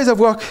in a series of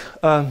work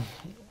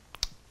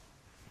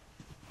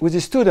with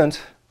a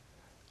student,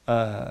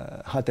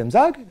 Hatem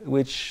Zag,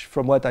 which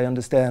from what I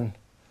understand,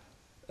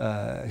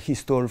 he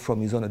stole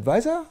from his own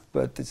advisor,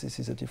 but this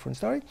is a different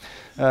story.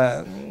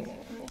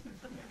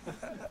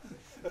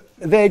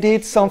 They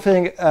did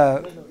something.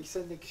 No, it's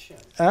an exchange.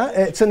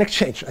 It's an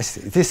exchange. I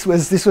see.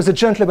 This was a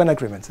gentleman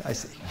agreement. I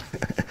see.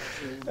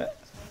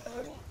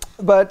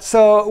 But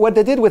so what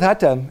they did with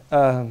Hatem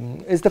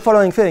is the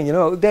following thing. You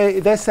know,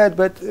 they said,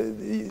 but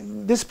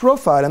this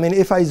profile. I mean,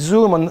 if I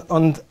zoom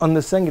on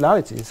the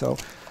singularity, so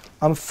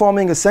I'm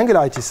forming a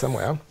singularity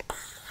somewhere.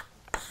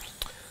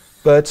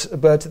 But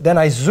then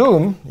I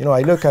zoom. You know,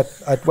 I look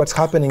at what's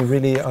happening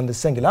really on the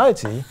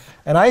singularity,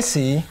 and I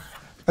see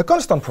a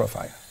constant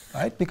profile.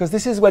 Right? Because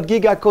this is what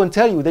gigacone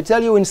tell you. They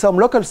tell you in some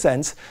local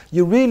sense,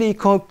 you really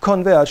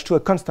converge to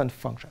a constant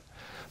function.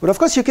 But of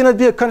course, you cannot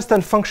be a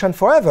constant function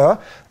forever.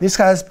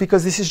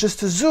 Because this is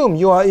just a zoom.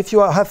 If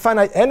you have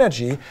finite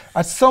energy,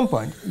 at some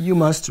point, you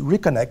must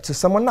reconnect to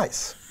someone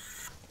nice.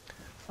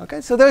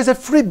 Okay, so there is a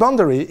free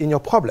boundary in your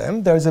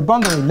problem. There is a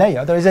boundary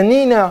layer. There is an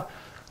inner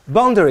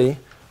boundary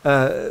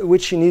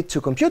which you need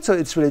to compute. So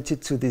it's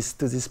related to this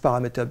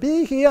parameter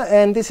b here.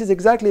 And this is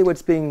exactly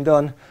what's being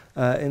done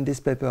in this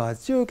paper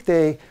at Duke.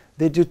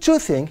 They do two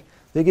things.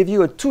 They give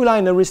you a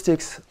two-line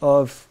heuristics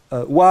of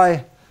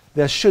why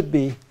there should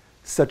be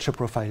such a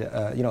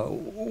profile, you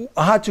know,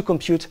 how to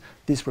compute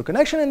this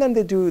reconnection, and then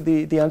they do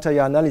the entire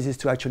analysis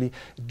to actually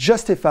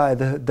justify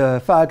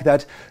the fact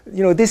that,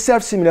 you know, this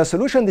self-similar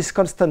solution, this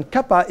constant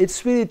kappa,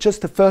 it's really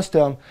just the first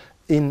term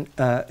in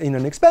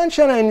an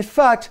expansion. And in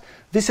fact,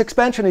 this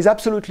expansion is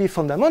absolutely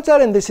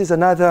fundamental, and this is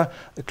another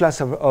class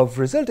of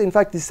result. In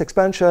fact, this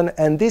expansion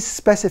and this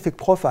specific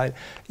profile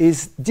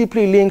is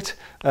deeply linked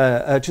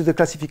to the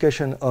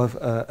classification of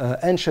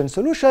ancient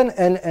solution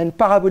and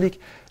parabolic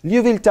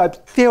Liouville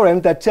type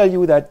theorem that tell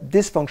you that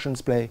these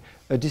functions play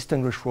a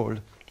distinguished role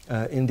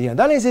in the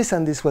analysis,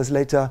 and this was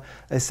later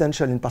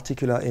essential in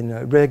particular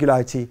in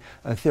regularity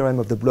theorem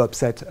of the blow-up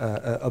set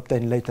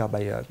obtained later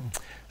by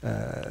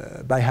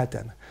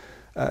Hatem.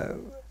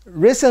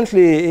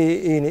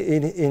 Recently,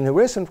 in a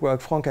recent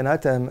work, Frank and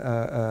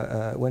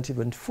Hatem went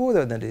even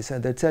further than this,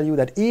 and they tell you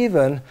that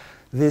even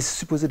this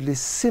supposedly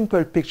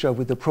simple picture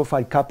with the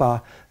profile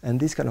kappa and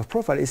this kind of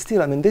profile is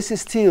still, I mean, this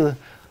is still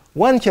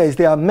one case.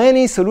 There are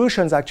many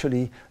solutions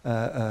actually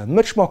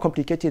much more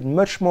complicated,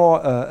 much more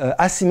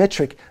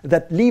asymmetric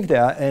that live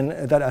there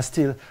and that are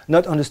still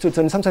not understood.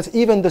 So in some sense,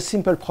 even the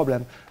simple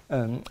problem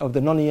of the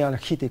nonlinear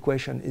heat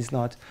equation is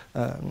not,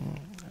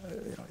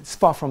 it's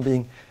far from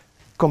being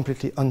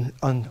completely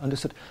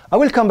understood. I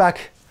will come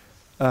back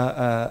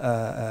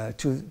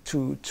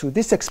to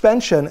this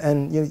expansion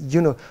and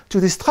you know, to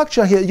the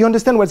structure here. You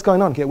understand what's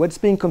going on here. What's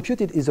being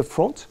computed is a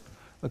front.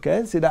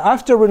 Okay, so that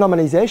after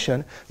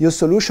renormalization, your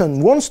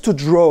solution wants to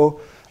draw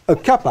a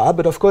kappa,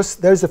 but of course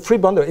there is a free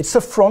boundary. It's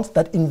a front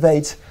that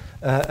invades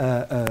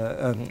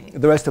the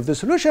rest of the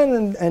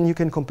solution, and you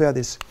can compare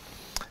this,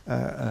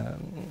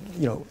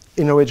 you know,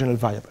 in original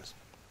variables.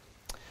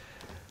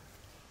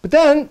 But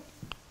then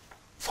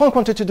Frank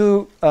wanted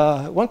to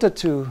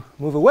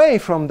move away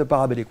from the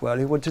parabolic world.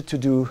 He wanted to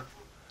do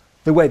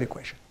the wave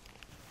equation.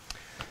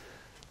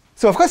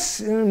 So of course,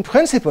 in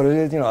principle,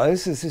 you know,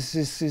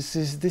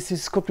 this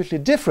is completely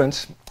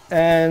different.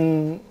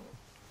 And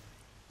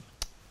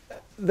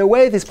the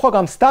way this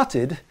program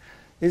started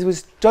is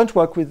with joint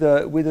work with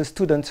a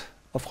student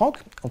of Frank,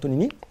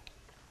 Antonini.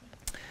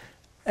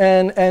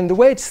 And the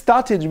way it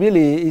started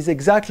really is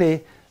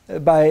exactly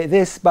by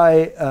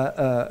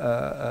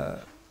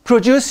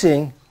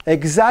producing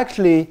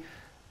exactly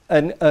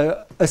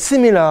a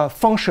similar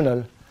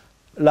functional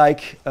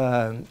like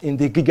in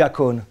the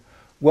gigacone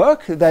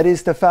work. That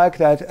is the fact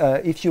that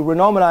if you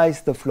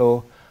renormalize the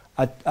flow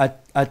at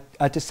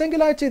a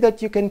singularity,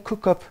 that you can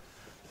cook up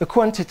a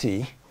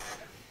quantity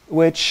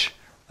which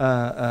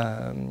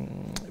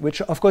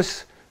of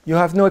course you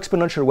have no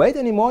exponential weight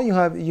anymore.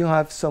 You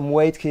have some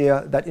weight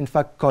here that in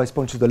fact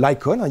corresponds to the Lie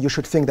cone. And you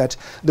should think that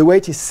the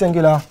weight is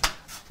singular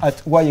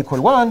at y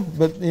equal 1,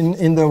 but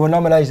in the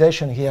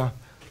renormalization here,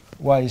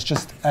 y is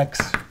just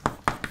x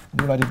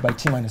divided by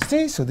t minus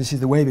t. So this is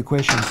the wave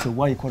equation. So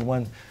y equal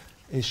 1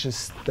 is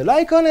just the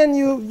Lie cone, and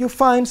you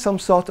find some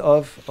sort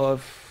of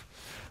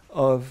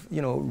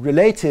you know,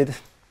 related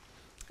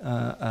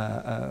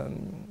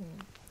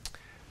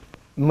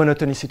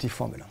monotonicity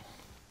formula.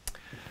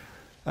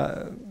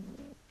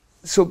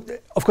 So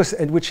of course,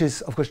 and which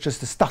is of course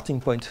just the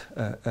starting point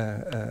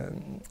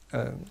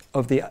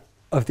of the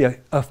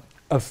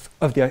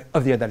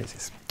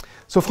analysis.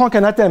 So Frank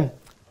and Hatem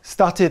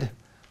started.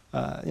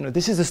 You know,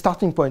 this is the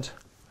starting point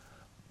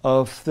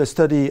of the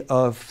study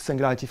of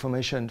singularity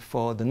formation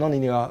for the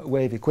nonlinear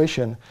wave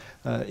equation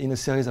in a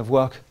series of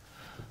work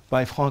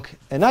by Frank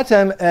and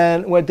Hatem.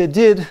 And what they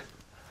did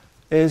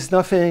is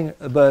nothing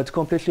but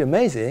completely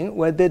amazing.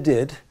 What they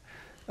did,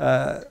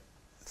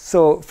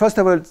 so first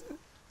of all,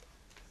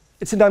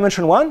 it's in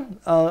dimension 1.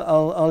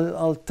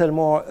 I'll tell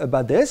more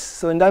about this.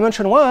 So in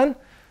dimension 1,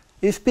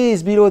 if P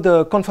is below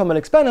the conformal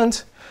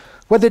exponent,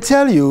 what they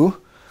tell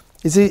you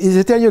is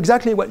they tell you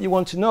exactly what you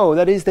want to know.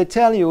 That is, they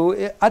tell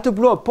you at a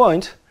blow-up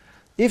point,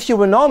 if you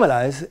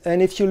renormalize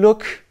and if you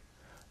look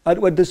at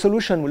what the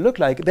solution will look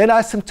like, then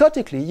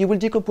asymptotically you will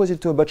decompose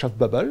it to a bunch of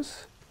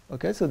bubbles.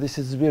 Okay, so this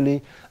is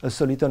really a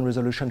soliton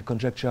resolution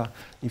conjecture,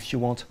 if you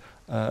want,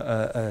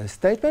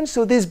 statement.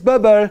 So this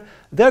bubble,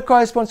 they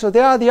correspond, so they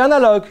are the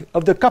analog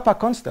of the kappa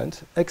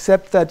constant,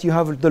 except that you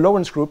have the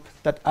Lorentz group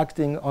that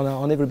acting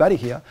on everybody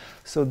here.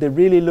 So they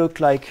really look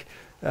like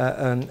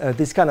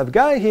this kind of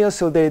guy here.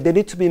 So they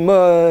need to be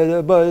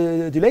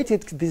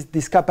modulated.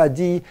 This kappa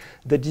d,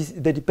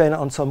 they depend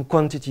on some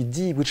quantity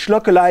d, which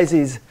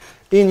localizes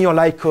in your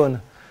light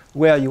cone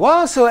where you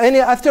are. So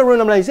after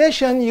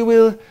renormalization, you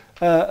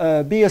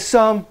will be a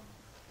sum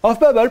of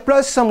bubble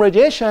plus some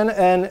radiation,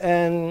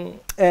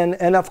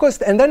 and of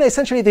course, and then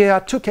essentially there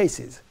are two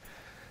cases.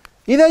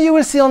 Either you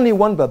will see only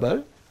one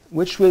bubble,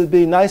 which will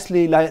be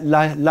nicely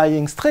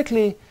lying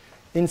strictly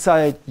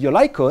inside your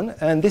light cone,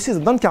 and this is a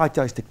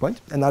non-characteristic point,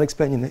 and I'll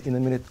explain in a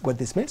minute what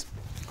this means.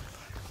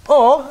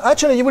 Or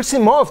actually, you will see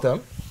more of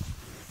them.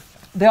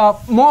 There are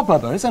more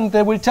bubbles, and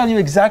they will tell you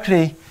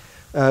exactly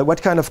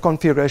what kind of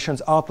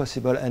configurations are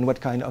possible and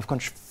what kind of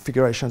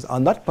configurations are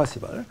not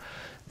possible.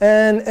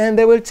 And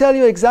they will tell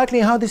you exactly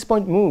how this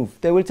point moves.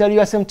 They will tell you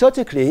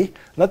asymptotically,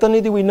 not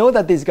only do we know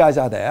that these guys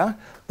are there,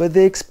 but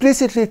they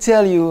explicitly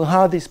tell you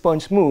how these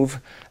points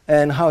move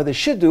and how they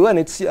should do, and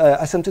it's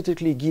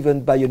asymptotically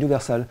given by a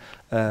universal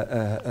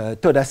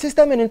Toda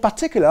system. And in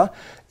particular,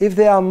 if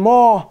there are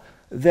more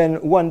than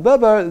one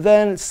bubble,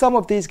 then some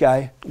of these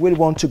guys will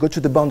want to go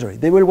to the boundary.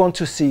 They will want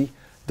to see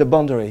the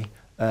boundary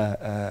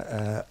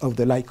of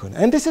the light cone.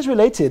 And this is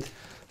related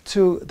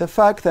to the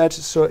fact that,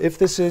 so if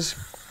this is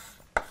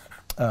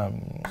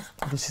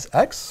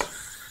x,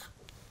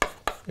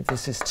 if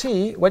this is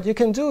t, what you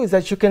can do is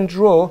that you can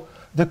draw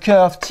the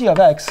curve t of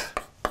x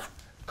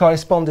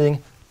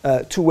corresponding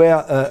to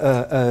where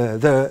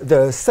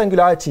the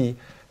singularity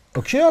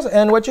occurs.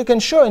 And what you can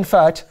show, in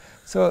fact,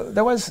 so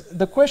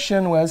the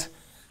question was,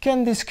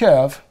 can this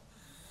curve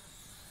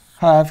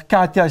have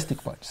characteristic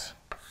points?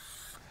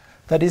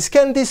 That is,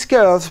 can this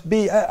curve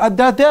be,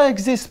 that there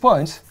exist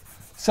points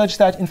such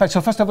that, in fact,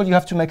 so first of all, you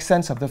have to make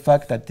sense of the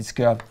fact that this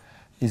curve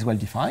is well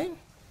defined.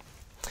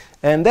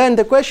 And then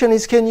the question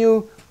is, can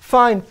you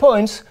find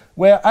points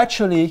where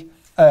actually,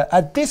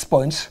 at this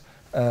point,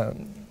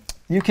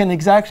 you can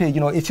exactly,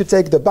 if you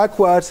take the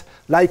backwards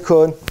light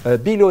cone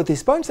below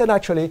these points, then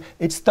actually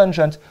it's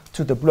tangent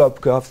to the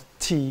blow-up curve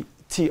t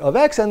of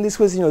x. And this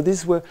was,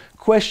 these were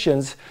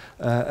questions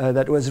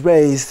that was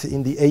raised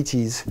in the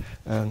 80s,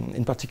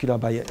 in particular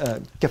by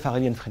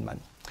Caffarelli and Friedman.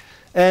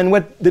 And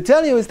what they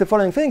tell you is the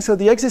following thing. So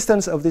the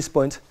existence of this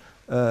point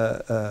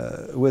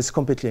was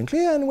completely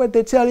unclear. And what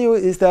they tell you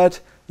is that,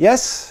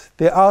 yes,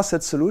 there are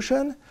such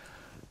solutions.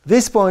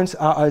 These points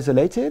are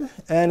isolated,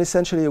 and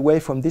essentially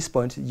away from this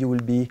point, you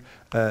will be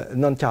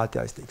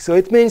non-characteristic. So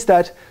it means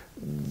that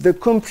the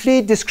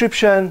complete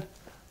description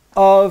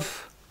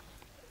of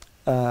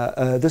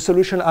the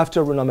solution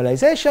after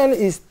renormalization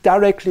is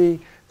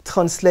directly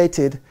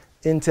translated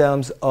in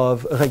terms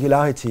of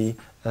regularity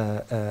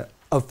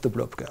of the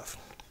blow-up curve.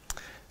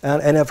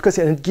 And of course,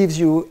 it gives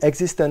you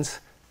existence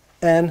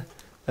and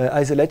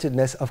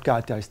isolatedness of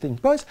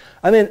characteristic points.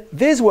 I mean,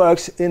 this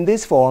works in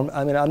this form.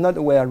 I mean, I'm not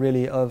aware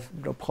really of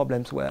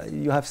problems where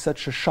you have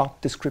such a sharp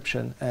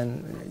description,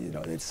 and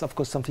it's of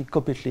course something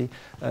completely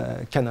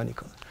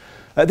canonical.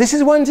 This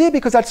is 1D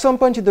because at some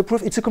point in the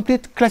proof, it's a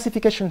complete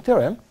classification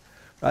theorem,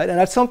 right? And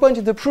at some point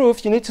in the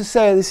proof, you need to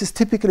say, this is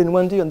typical in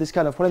 1D on this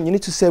kind of problem, you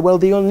need to say, well,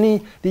 the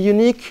only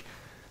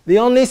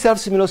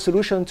self-similar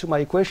solution to my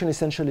equation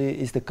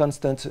essentially is the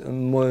constant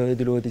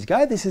modulo this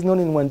guy. This is known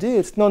in 1D.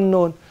 It's not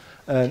known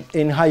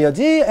in higher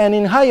D. And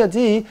in higher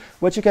D,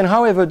 what you can,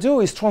 however,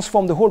 do is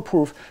transform the whole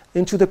proof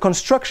into the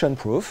construction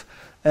proof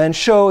and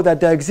show that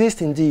there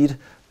exist indeed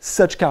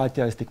such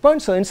characteristic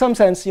points. So in some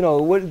sense, the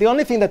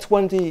only thing that's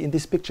 1D in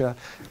this picture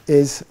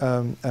is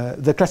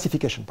the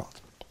classification part.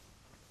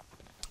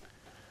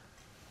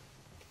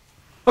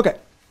 OK.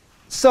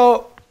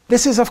 So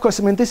this is, of course,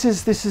 I mean, this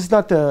is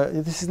not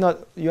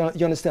you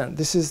understand.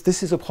 This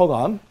is a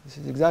program. This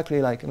is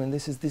exactly like, I mean,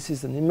 this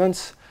is an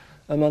immense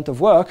amount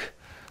of work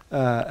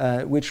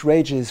which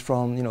ranges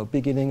from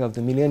beginning of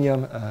the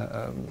millennium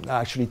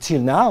actually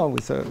till now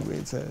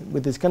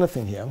with this kind of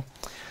thing here.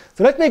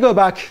 So let me go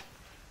back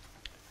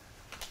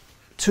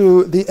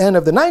to the end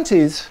of the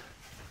 90s.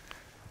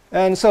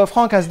 And so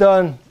Frank has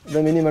done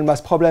the minimal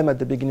mass problem at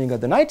the beginning of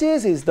the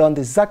 90s. He's done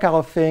this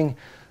Zakharov thing,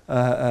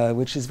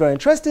 which is very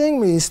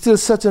interesting. He still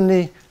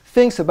certainly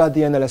thinks about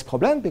the NLS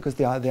problem because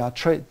there are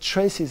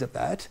traces of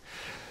that.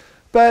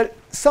 But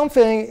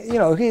something,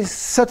 he's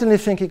certainly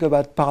thinking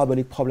about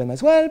parabolic problem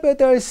as well. But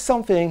there is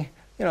something,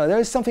 he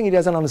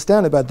doesn't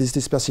understand about this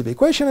dispersive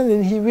equation, and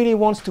then he really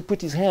wants to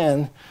put his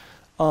hand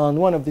on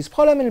one of these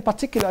problems. And in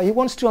particular, he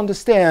wants to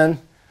understand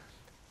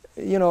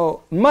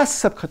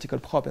mass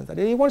subcritical problems. That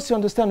he wants to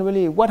understand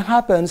really what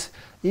happens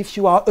if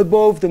you are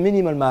above the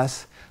minimal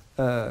mass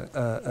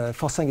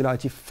for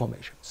singularity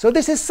formation. So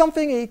this is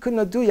something he could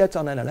not do yet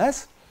on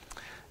NLS.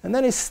 And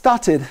then he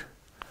started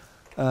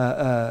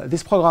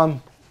this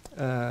program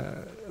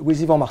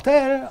with Yvan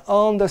Martel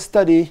on the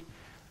study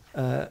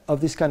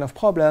of this kind of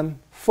problem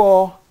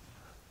for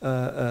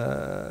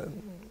the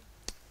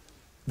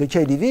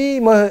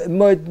KDV,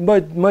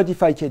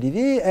 modified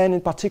KDV, and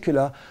in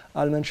particular,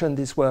 I'll mention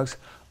these works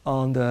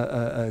on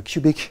the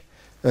cubic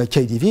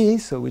KDV,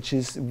 so which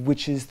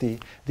is the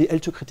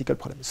L2 critical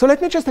problem. So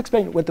let me just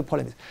explain what the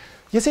problem is.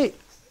 You see,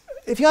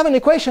 if you have an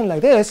equation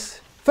like this,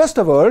 first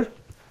of all,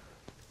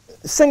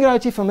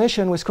 singularity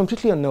formation was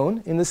completely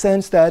unknown in the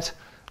sense that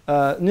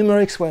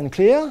numerics were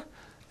unclear,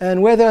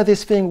 and whether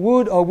this thing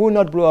would or would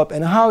not blow up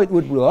and how it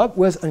would blow up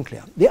was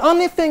unclear. The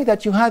only thing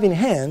that you have in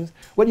hand,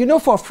 what you know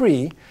for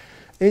free,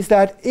 is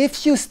that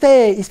if you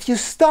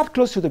start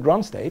close to the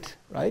ground state,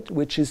 right,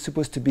 which is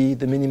supposed to be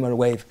the minimal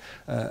wave,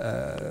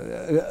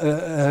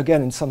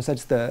 again, in some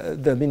sense,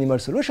 the minimal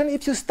solution,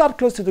 if you start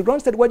close to the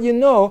ground state, what you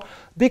know,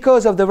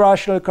 because of the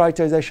rational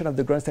characterization of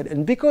the ground state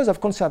and because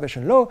of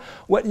conservation law,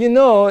 what you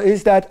know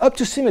is that up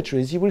to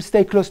symmetries, you will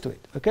stay close to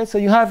it. Okay? So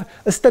you have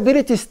a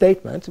stability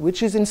statement,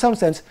 which is in some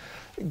sense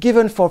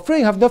given for free.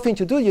 You have nothing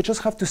to do. You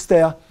just have to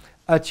stare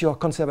at your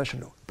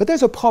conservation law. But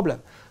there's a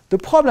problem. The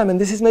problem, and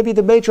this is maybe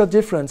the major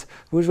difference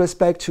with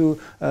respect to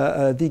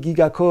the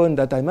gigacone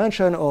that I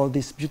mentioned, or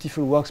these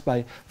beautiful works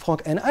by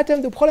Frank and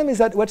Atem, the problem is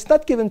that what's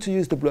not given to you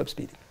is the blow-up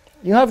speed.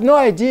 You have no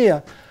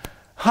idea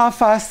how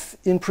fast,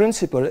 in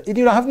principle,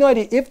 you have no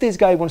idea if this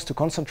guy wants to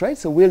concentrate,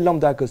 so will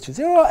lambda goes to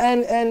 0,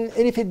 and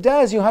if it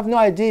does, you have no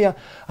idea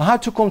how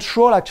to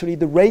control actually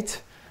the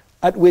rate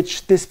at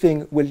which this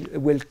thing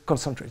will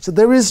concentrate. So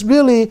there is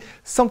really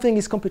something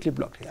is completely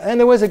blocked here. And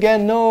there was,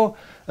 again, no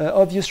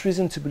obvious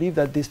reason to believe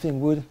that this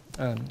thing would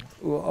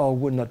or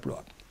would not blow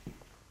up.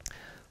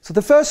 So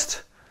the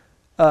first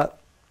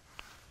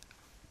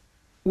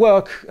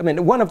work, I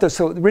mean,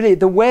 so really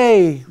the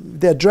way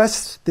they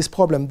addressed this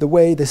problem, the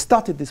way they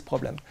started this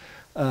problem,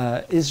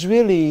 is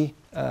really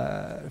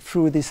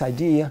through this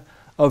idea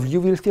of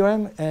Liouville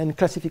theorem and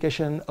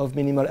classification of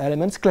minimal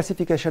elements,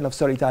 classification of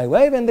solitary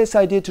wave, and this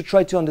idea to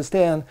try to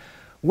understand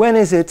when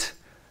is it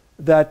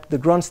that the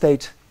ground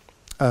state,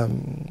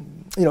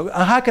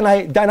 how can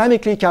I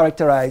dynamically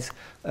characterize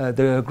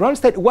the ground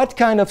state? What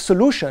kind of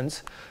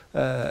solutions,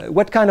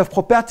 what kind of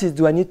properties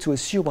do I need to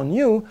assume on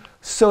U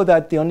so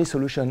that the only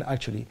solution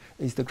actually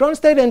is the ground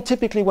state? And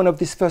typically one of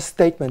these first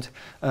statements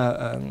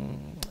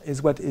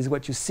is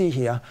what you see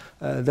here.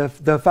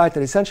 The fact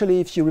that essentially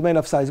if you remain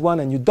of size 1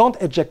 and you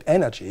don't eject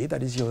energy,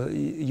 that is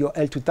your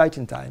L2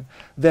 Titan time,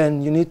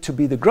 then you need to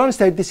be the ground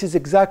state. This is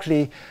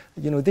exactly,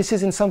 this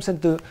is in some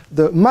sense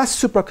the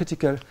mass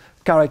supercritical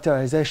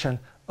characterization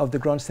of the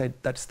ground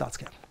state that starts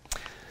here.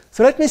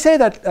 So let me say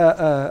that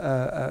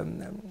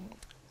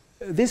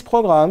this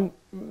program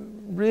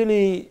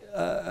really,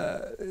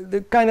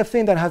 the kind of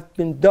thing that has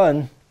been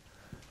done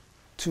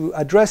to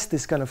address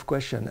this kind of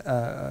question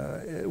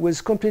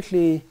was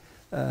completely,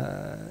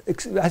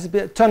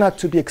 turned out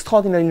to be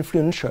extraordinarily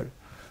influential,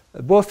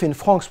 both in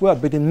Frank's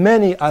work, but in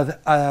many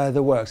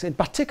other works. In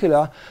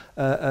particular,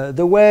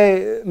 the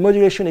way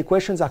modulation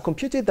equations are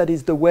computed, that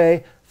is the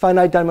way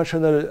finite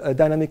dimensional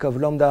dynamic of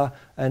lambda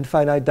and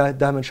finite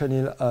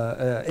dimensional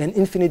and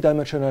infinite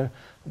dimensional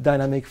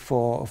dynamic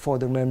for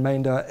the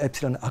remainder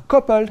epsilon are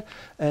coupled,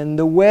 and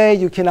the way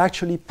you can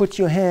actually put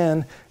your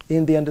hand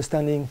in the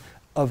understanding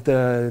of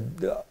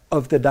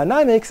the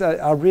dynamics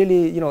are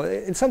really,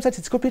 in some sense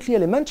it's completely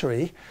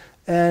elementary,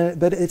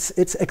 but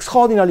it's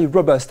extraordinarily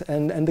robust,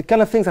 and the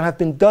kind of things that have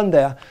been done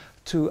there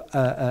to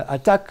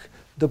attack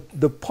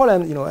the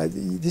problem,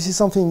 this is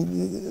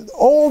something,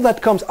 all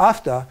that comes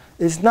after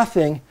is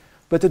nothing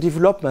but a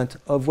development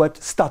of what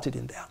started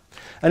in there.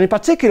 And in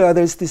particular,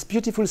 there's this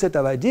beautiful set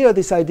of ideas,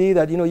 this idea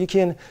that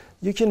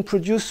you can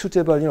produce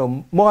suitable,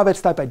 Moravec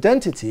type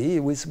identity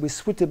with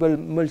suitable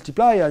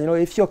multiplier.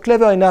 If you're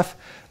clever enough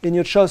in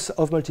your choice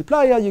of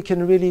multiplier, you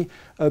can really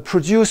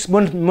produce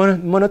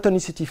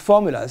monotonicity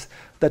formulas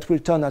that will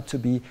turn out to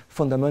be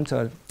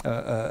fundamental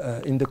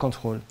in the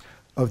control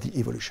of the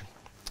evolution.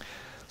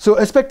 So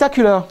a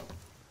spectacular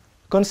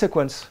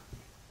consequence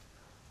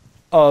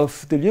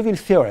of the Liouville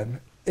theorem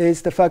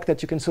is the fact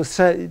that you can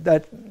say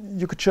that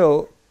you could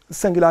show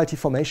singularity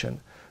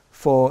formation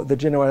for the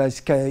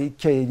generalized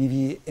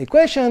KDV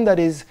equation, that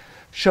is,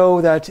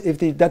 show that if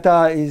the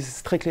data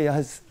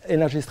has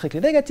energy strictly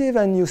negative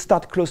and you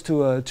start close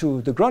to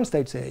the ground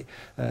state, say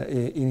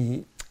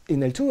in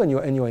L2 and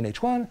you're in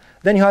H1,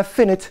 then you have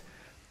finite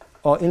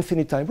or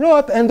infinite time blow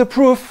up, and the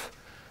proof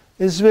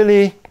is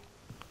really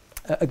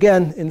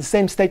again in the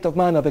same state of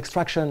mind of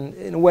extraction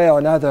in a way or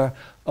another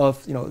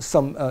of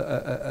some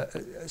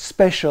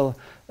special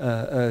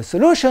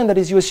solution, that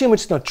is, you assume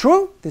it's not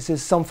true. This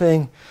is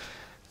something,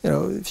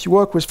 if you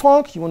work with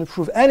Frank, you want to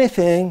prove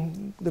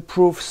anything, the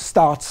proof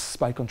starts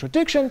by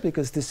contradiction,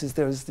 because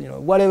there's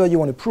whatever you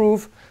want to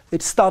prove,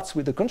 it starts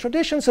with the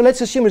contradiction. So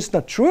let's assume it's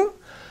not true.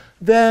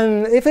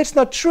 then if it's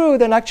not true,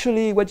 then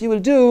actually what you will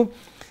do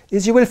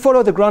is you will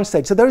follow the ground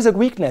state. So there is a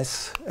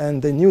weakness,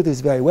 and they knew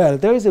this very well.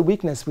 There is a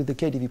weakness with the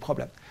KdV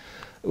problem,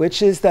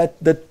 which is that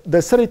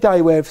the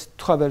solitary wave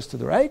travels to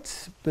the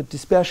right, but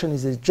dispersion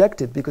is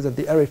ejected because of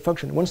the array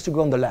function. It wants to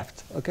go on the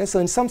left. Okay? So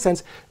in some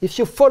sense, if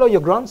you follow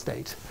your ground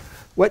state,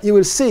 what you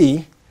will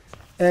see,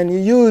 and you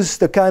use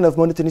the kind of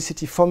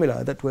monotonicity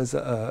formula that was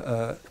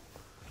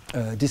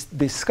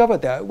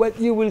discovered there, what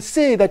you will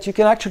see that you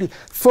can actually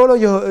follow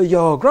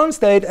your ground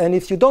state, and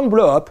if you don't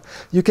blow up,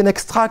 you can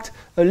extract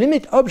a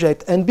limit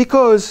object. And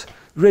because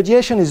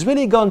radiation is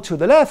really gone to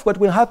the left, what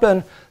will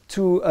happen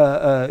to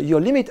your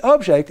limit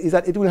object is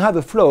that it will have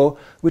a flow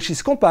which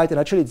is compact, and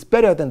actually it's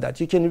better than that.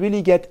 You can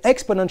really get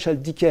exponential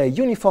decay,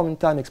 uniform in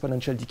time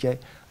exponential decay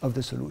of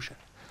the solution.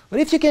 But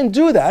if you can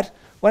do that,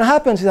 what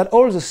happens is that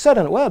all of a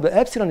sudden, well, the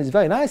epsilon is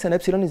very nice, and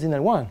epsilon is in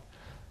L1.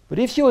 But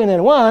if you're in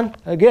L1,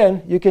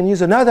 again, you can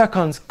use another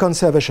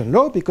conservation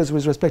law, because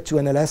with respect to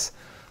NLS,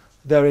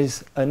 there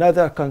is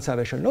another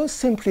conservation law,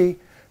 simply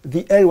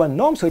the L1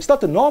 norm. So it's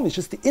not a norm, it's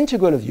just the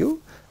integral of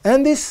u.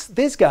 And this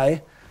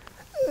guy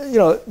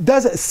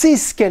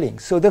sees scaling.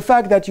 So the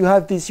fact that you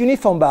have this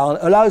uniform bound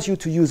allows you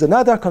to use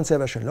another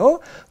conservation law,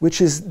 which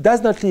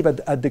does not live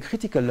at the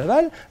critical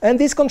level. And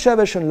this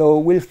conservation law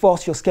will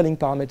force your scaling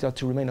parameter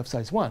to remain of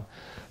size 1.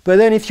 But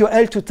then if you're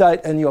L2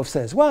 tight and you're of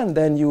size 1,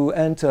 then you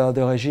enter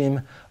the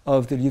regime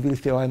of the Liouville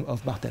theorem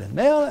of Martel and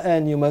Merle,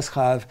 and you must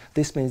have,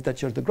 this means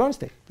that you're the ground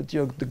state. But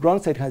the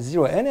ground state has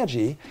 0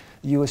 energy.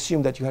 You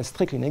assume that you have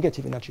strictly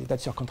negative energy.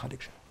 That's your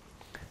contradiction.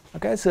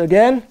 Okay, so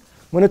again,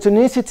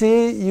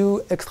 monotonicity,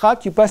 you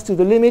extract, you pass to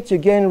the limit, you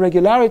gain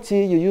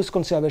regularity, you use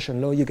conservation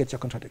law, you get your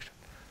contradiction.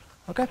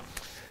 Okay?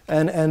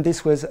 And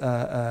this was,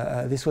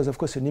 of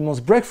course, an immense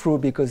breakthrough,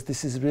 because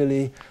this is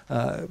really,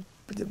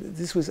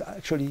 this was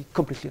actually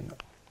completely unknown.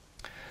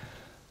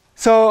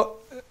 So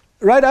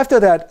right after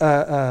that,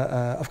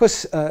 of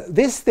course,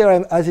 this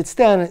theorem as it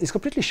stands is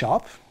completely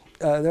sharp.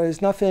 There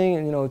is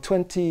nothing,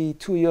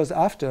 22 years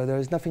after, there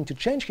is nothing to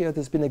change here.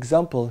 There's been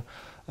example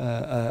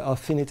of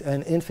finite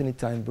and infinite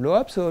time blow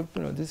up. So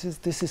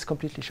this is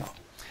completely sharp.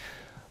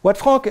 What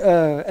Franck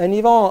and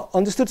Yvan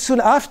understood soon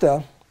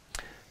after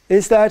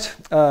is that,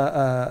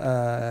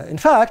 in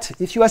fact,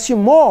 if you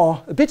assume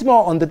a bit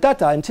more on the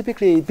data, and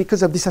typically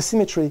because of this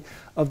asymmetry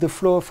of the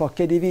flow for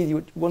KdV,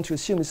 you want to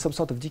assume some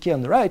sort of decay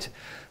on the right,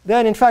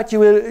 then in fact you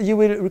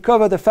will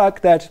recover the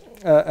fact that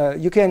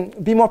you can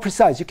be more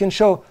precise. You can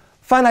show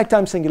finite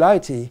time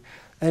singularity,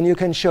 and you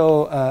can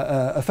show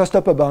a first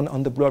upper bound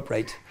on the blow-up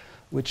rate,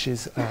 which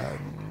is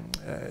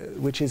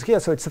here.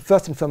 So it's the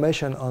first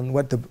information on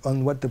what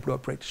the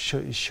blow-up rate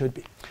should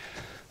be.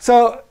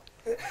 So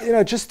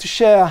just to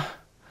share.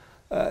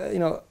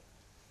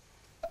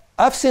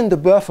 I've seen the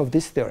birth of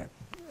this theorem,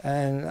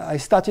 and I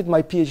started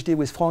my PhD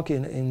with Franck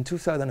in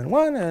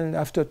 2001, and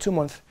after 2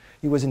 months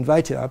he was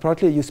invited.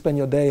 Apparently you spend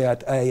your day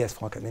at IAS,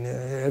 Franck. I mean,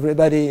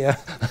 everybody.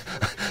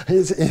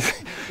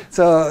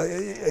 So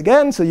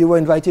you were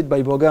invited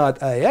by Bourgain at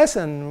IAS,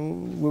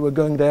 and we were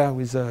going there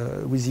with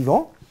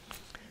Yvan.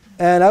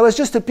 And I was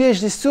just a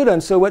PhD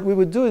student, so what we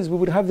would do is we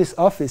would have this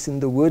office in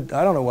the wood.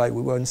 I don't know why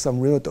we were in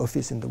some remote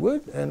office in the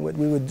wood, and what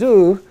we would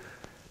do,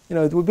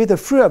 it would be the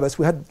three of us.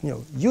 We had,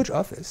 huge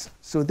office.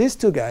 So these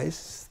two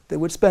guys, they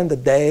would spend the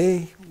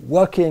day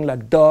working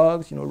like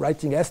dogs,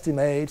 writing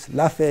estimates,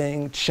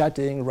 laughing,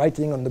 chatting,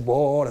 writing on the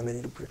board. I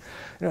mean,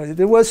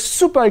 they were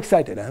super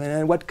excited. I mean,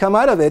 and what come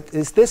out of it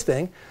is this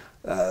thing.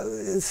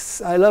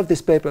 I love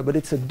this paper, but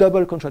it's a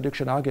double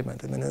contradiction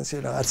argument. I mean,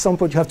 at some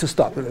point you have to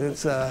stop.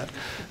 It's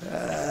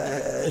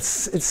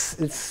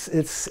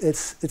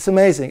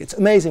amazing. It's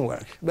amazing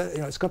work, but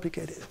it's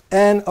complicated.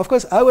 And of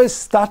course, I was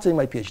starting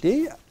my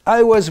PhD.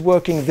 I was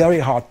working very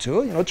hard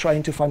too,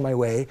 trying to find my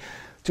way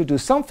to do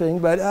something.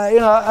 But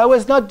I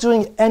was not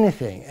doing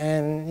anything,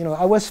 and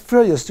I was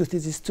furious to see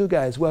these two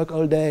guys work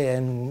all day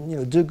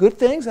and do good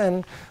things,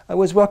 and I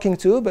was working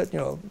too, but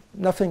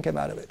nothing came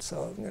out of it.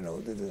 So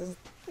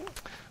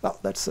well,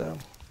 that's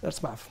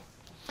math.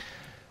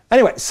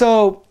 Anyway,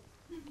 so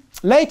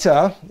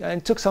later,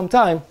 and it took some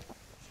time,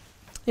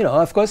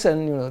 of course,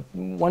 and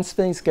once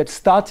things get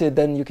started,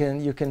 then you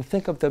can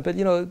think of them. But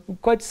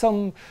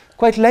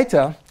quite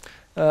later,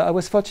 I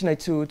was fortunate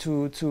to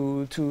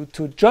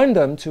join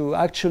them to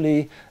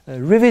actually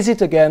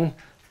revisit again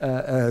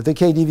the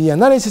KdV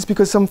analysis,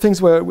 because some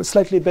things were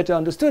slightly better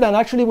understood, and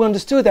actually we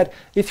understood that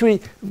if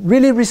we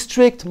really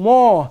restrict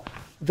more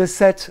the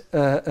set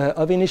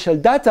of initial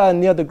data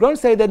near the ground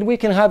state, then we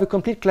can have a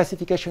complete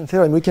classification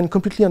theorem. We can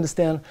completely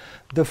understand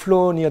the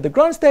flow near the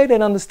ground state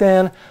and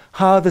understand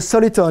how the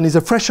soliton is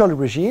a threshold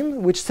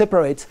regime, which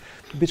separates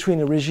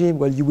between a regime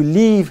where you will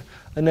leave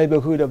a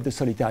neighborhood of the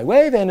solitary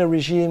wave and a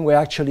regime where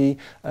actually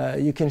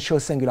you can show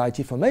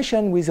singularity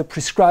formation with a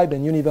prescribed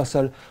and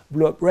universal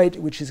blow-up rate,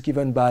 which is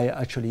given by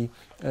actually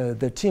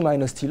the T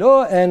minus T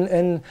low,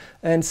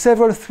 and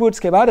several truths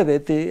came out of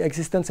it: the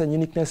existence and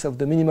uniqueness of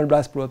the minimal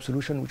blast blow-up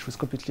solution, which was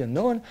completely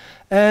unknown,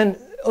 and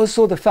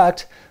also the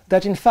fact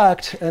that, in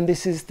fact, and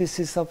this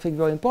is something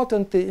very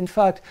important, in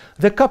fact,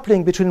 the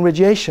coupling between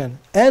radiation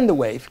and the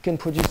wave can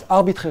produce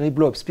arbitrary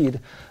blow-up speed,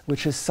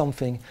 which is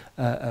something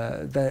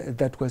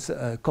that was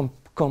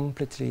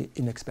completely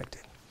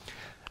unexpected.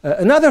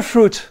 Another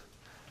fruit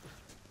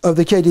of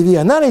the KDV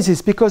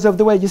analysis, because of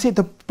the way you see,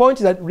 the point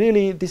is that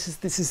really this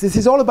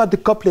is all about the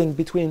coupling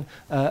between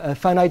a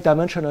finite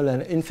dimensional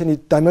and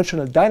infinite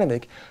dimensional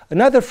dynamic.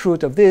 Another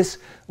fruit of this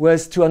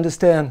was to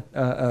understand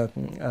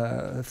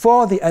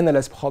for the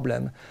NLS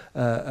problem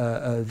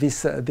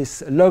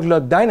this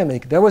log-log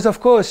dynamic. There was, of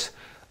course,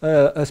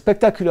 a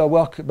spectacular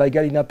work by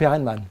Galina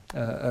Perelman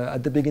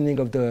at the beginning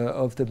of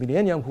the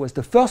millennium, who was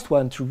the first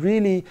one to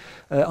really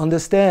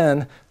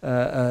understand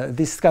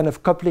this kind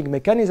of coupling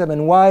mechanism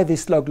and why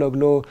this log-log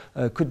law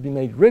could be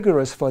made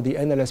rigorous for the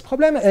NLS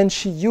problem. And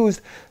she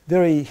used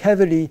very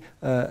heavily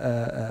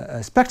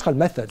spectral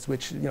methods,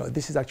 which,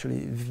 this is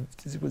actually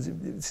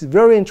this is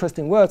very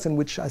interesting work and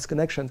which has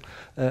connection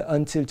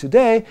until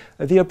today.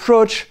 The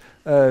approach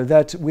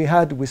that we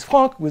had with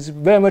Franck was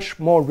very much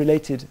more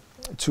related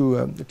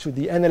to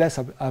the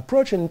NLS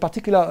approach, and in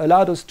particular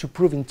allowed us to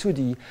prove in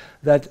 2D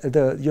that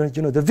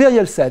the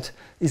virial set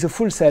is a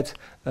full set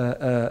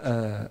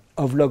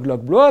of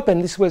log-log blow-up,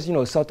 and this was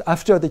sort of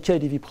after the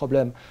KDV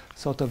problem,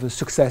 sort of a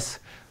success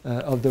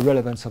of the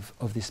relevance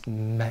of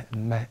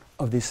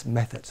this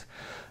method.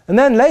 And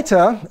then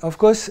later, of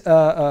course,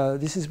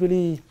 this is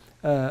really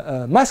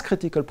a mass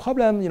critical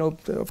problem.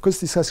 Of course,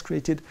 this has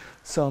created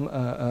some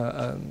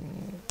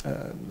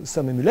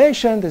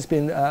emulation. There's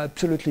been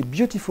absolutely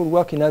beautiful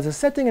work in other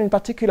settings, and in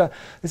particular,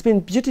 there's been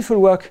beautiful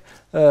work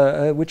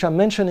which I'm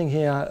mentioning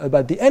here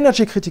about the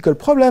energy critical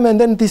problem. And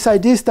then this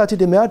idea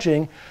started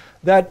emerging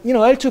that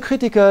L2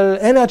 critical,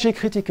 energy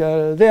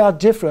critical, they are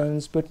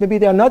different, but maybe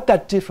they are not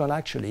that different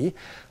actually.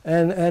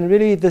 And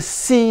really, the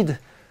seed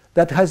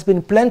that has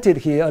been planted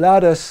here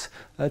allowed us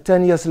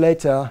 10 years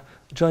later,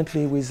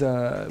 jointly with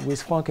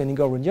Franck and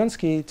Igor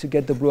Rundiansky, to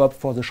get the blow-up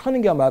for the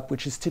Schrödinger map,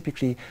 which is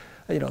typically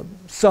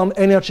some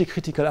energy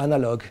critical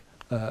analog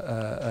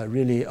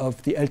really of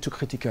the L2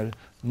 critical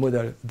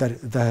model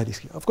that is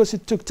here. Of course,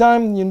 it took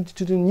time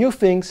to do new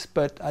things,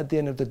 but at the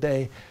end of the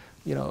day,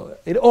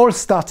 it all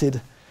started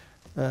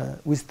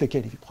with the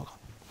KDV program.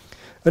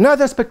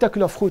 Another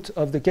spectacular fruit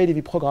of the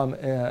KDV program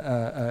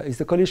is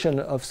the collision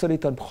of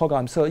soliton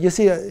programs. So you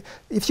see,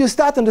 if you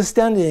start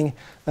understanding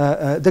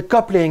the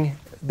coupling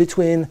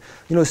between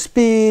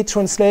speed,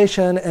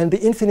 translation, and the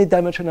infinite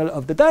dimensional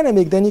of the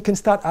dynamic, then you can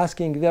start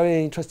asking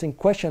very interesting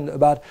questions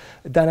about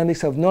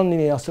dynamics of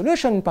nonlinear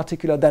solution, in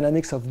particular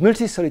dynamics of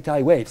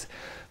multisolitary waves.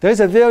 There is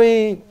a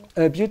very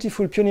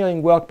beautiful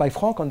pioneering work by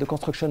Franck on the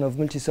construction of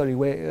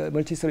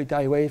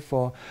multisolitary wave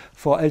for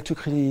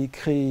L2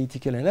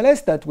 critical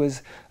NLS that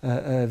was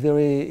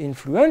very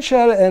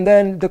influential, and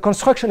then the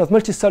construction of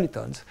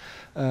multisolitons.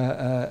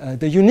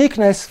 The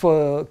uniqueness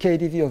for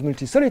KDV of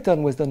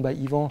multisoliton was done by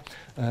Yvon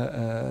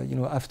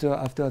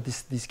after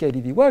this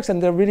KDV works,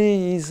 and there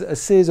really is a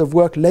series of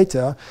work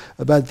later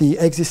about the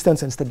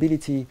existence and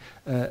stability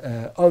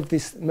of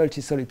this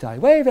multisolitary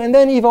wave. And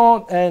then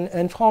Yvon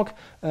and Franck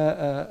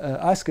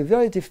ask a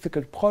very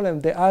difficult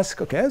problem. They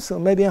ask, okay, so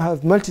maybe I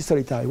have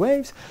multisolitary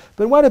waves,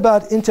 but what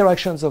about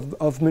interactions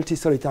of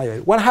multisolitary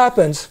waves? What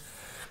happens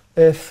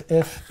if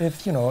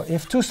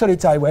two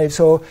solitary waves,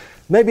 so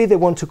maybe they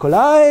want to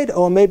collide,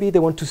 or maybe they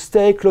want to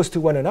stay close to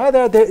one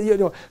another?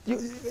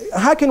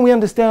 How can we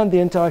understand the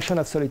interaction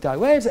of solitary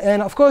waves?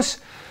 And of course,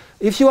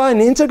 if you are in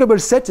an integrable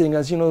setting,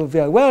 as you know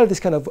very well, this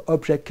kind of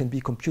object can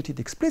be computed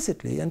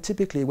explicitly. And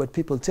typically what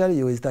people tell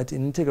you is that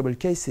in integrable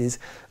cases,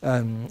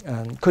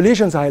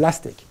 collisions are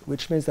elastic,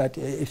 which means that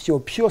if you're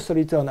pure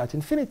soliton at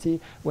infinity,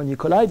 when you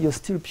collide, you're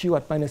still pure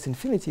at minus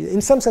infinity.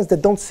 In some sense, they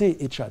don't see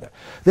each other.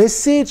 They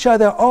see each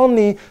other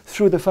only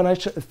through the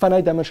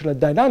finite dimensional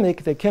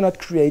dynamic. They cannot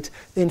create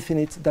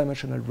infinite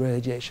dimensional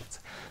radiations.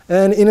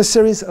 And in a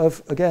series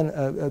of, again,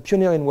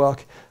 pioneering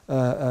work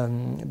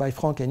by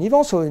Franck and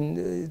Yvon, so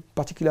in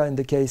particular in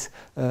the case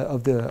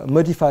of the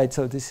modified,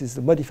 so this is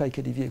the modified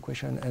KDV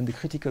equation and the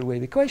critical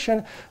wave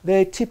equation,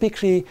 they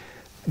typically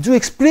do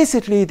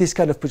explicitly this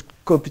kind of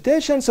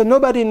computation, so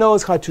nobody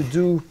knows how to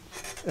do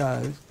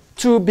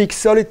two big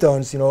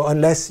solitons,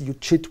 unless you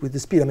cheat with the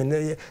speed. I mean,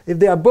 if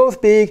they are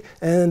both big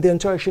and the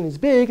interaction is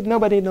big,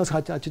 nobody knows how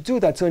to do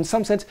that. So in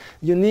some sense,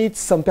 you need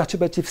some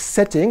perturbative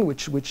setting,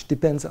 which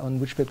depends on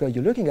which paper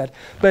you're looking at.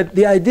 But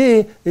the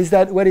idea is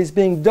that what is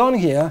being done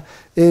here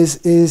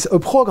is a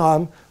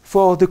program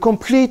for the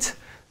complete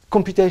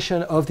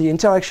computation of the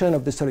interaction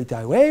of the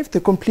solitary wave, the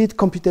complete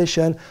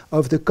computation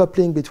of the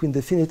coupling between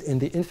the finite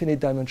and the infinite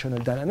dimensional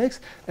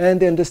dynamics, and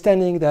the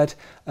understanding that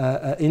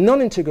in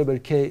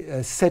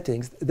non-integrable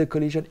settings, the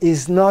collision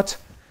is not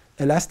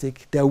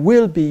elastic. There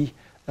will be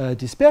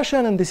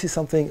dispersion, and this is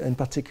something in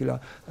particular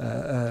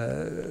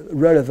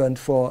relevant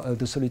for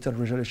the soliton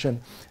resolution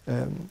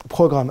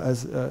program,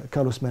 as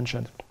Carlos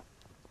mentioned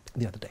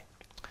the other day.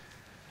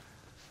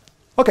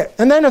 Okay,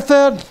 and then a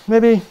third,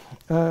 maybe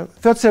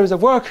third series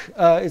of work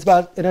is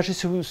about energy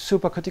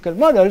supercritical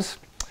models.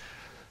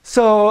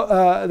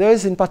 So there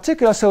is in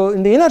particular, so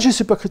in the energy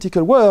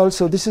supercritical world,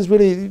 so this is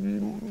really,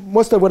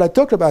 most of what I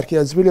talked about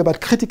here is really about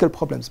critical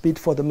problems, be it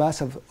for the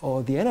mass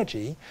or the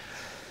energy.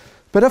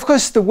 But of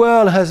course, the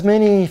world has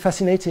many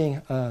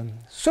fascinating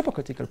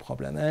supercritical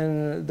problems.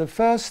 And the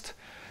first,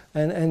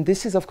 and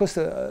this is of course,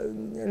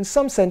 in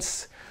some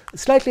sense,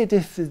 slightly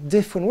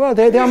different world.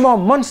 There are more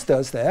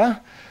monsters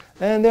there.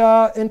 And there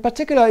are, in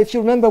particular, if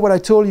you remember what I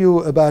told you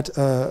about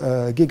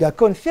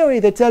gigacone theory,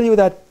 they tell you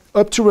that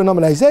up to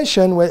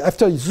renormalization, where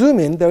after you zoom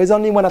in, there is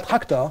only one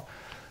attractor,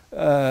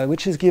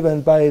 which is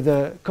given by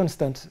the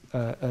constant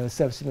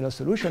self-similar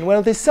solution.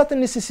 Well, this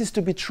certainly ceases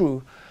to be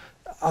true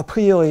a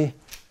priori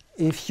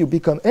if you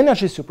become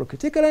energy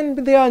supercritical,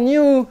 and there are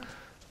new,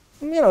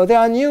 there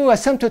are new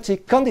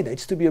asymptotic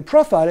candidates to be a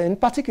profile. In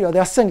particular,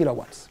 there are singular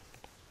ones.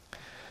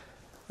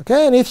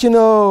 Okay, and if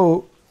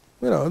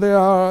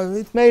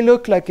it may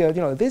look like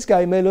this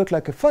guy may look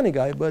like a funny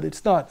guy, but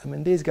it's not. I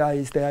mean, this guy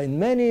is there in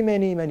many,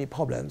 many, many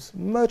problems,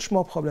 much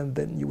more problems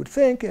than you would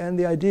think. And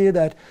the idea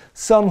that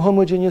some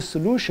homogeneous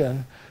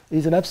solution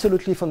is an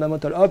absolutely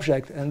fundamental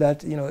object, and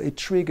that it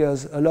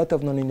triggers a lot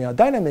of nonlinear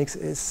dynamics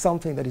is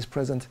something that is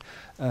present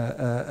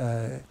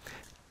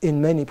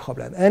in many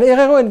problems. And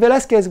Herrero and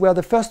Velázquez were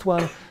the first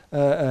one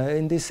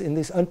in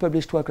this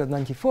unpublished work of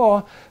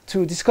 '94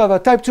 to discover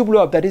type 2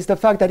 blow-up. That is the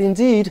fact that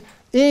indeed,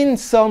 in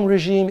some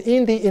regime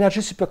in the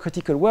energy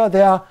supercritical world,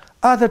 there are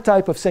other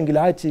type of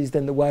singularities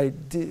than the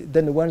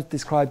ones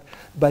described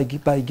by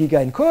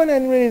Giga and Cohn,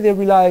 and really they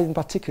rely in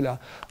particular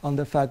on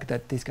the fact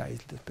that this guy is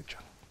the picture.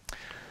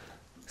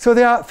 So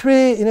there are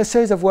three in a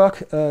series of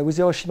work with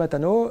Hiroshima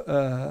Tano.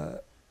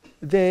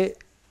 They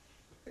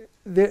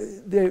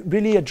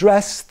really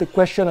address the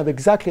question of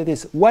exactly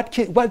this. What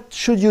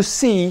should you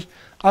see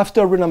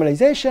after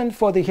renormalization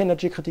for the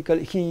energy critical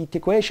heat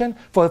equation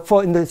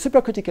for in the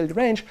supercritical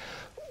range?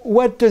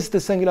 What does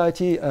the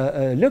singularity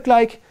look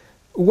like?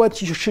 What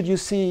should you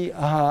see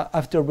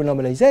after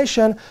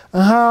renormalization?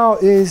 How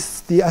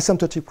is the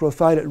asymptotic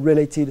profile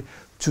related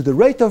to the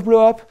rate of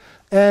blowup?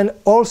 And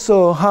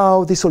also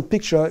how this whole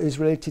picture is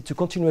related to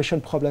continuation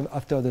problem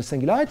after the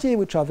singularity,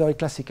 which are very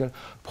classical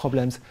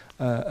problems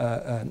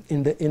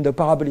in the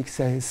parabolic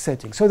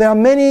setting. So there are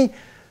many,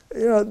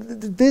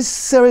 this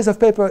series of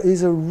papers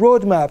is a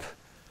roadmap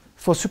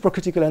for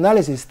supercritical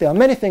analysis. There are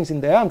many things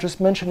in there. I'm just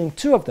mentioning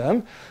two of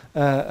them.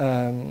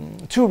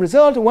 Two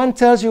results. One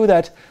tells you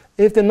that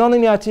if the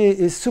nonlinearity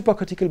is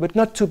supercritical but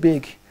not too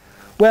big,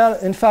 well,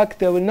 in fact,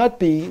 there will not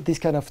be this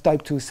kind of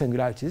type 2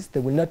 singularities. They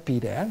will not be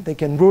there. They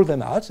can rule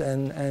them out,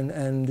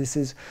 and this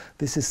is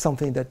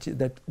something that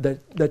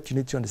you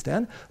need to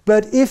understand.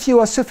 But if you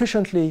are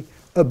sufficiently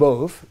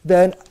above,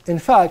 then in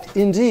fact,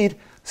 indeed,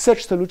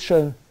 such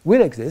solution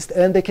will exist,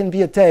 and they can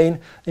be attained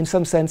in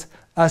some sense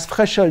as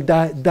threshold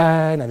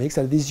dynamics.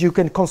 That is, you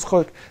can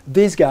construct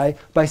this guy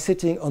by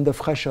sitting on the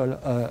threshold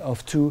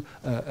of two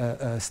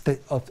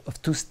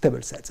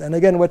stable sets. And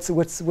again, what's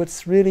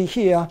really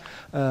here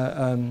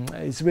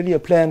is really a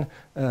plan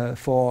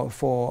for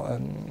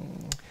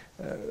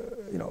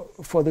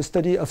the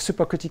study of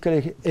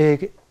supercritical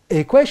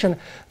equation.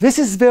 This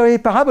is very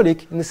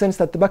parabolic in the sense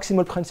that the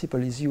maximal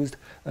principle is used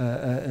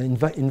in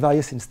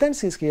various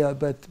instances here,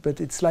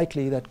 but it's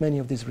likely that many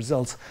of these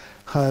results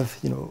have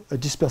a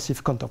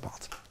dispersive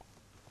counterpart.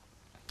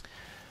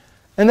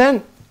 And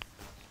then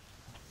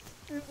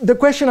the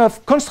question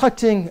of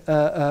constructing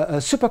a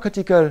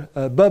supercritical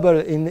bubble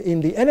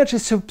in the energy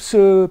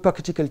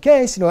supercritical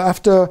case,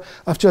 after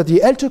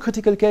the L2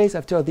 critical case,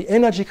 after the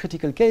energy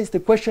critical case, the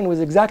question was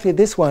exactly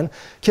this one: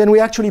 can we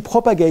actually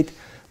propagate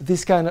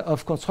this kind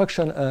of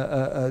construction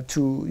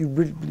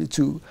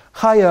to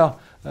higher,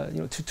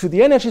 to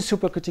the energy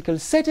supercritical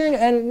setting?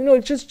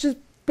 And just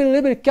be a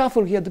little bit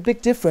careful here. The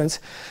big difference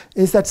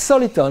is that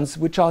solitons,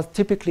 which are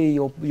typically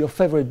your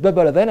favorite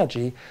bubble of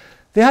energy,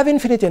 they have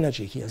infinite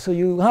energy here. So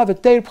you have a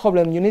tail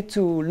problem. You need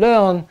to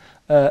learn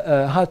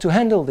how to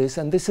handle this,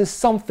 and this is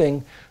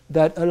something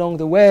that along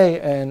the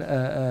way, and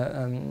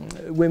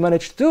we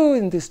managed to do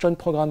in this joint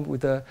program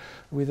with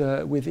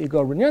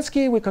Igor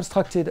Bruniansky. We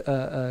constructed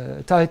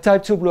a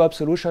type 2 blow-up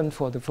solution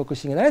for the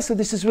focusing analysis. So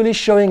this is really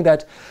showing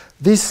that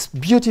this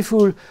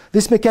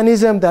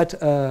mechanism that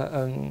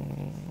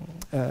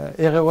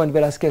Herrero and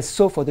Velázquez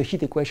saw for the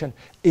heat equation,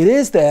 it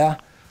is there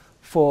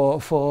for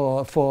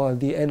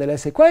the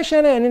NLS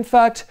equation. And in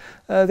fact,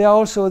 there are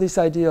also this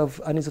idea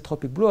of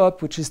anisotropic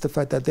blow-up, which is the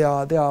fact that there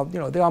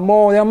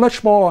are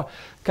much more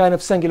kind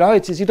of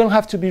singularities. You don't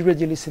have to be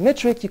radially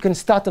symmetric. You can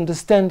start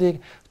understanding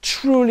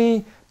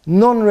truly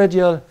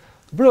non-radial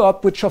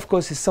blow-up, which of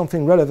course is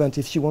something relevant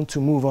if you want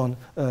to move on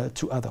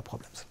to other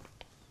problems.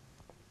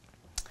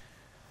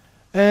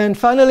 And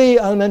finally,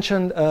 I'll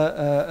mention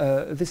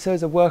this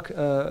series of work,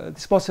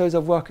 this small series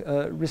of work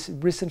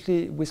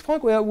recently with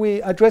Frank, where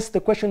we addressed the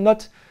question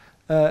not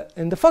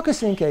in the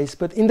focusing case,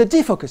 but in the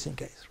defocusing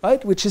case,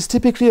 right? Which is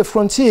typically a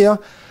frontier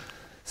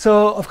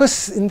So, of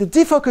course, in the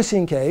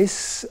defocusing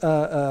case,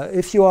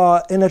 if you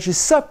are energy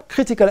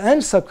subcritical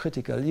and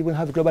subcritical, you will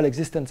have global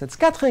existence and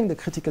scattering. The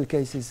critical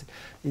case is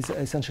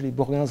essentially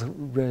Bourgain's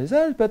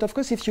result. But of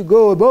course, if you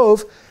go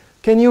above,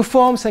 can you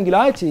form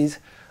singularities,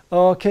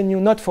 or can you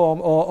not form,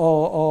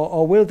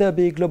 or will there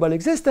be global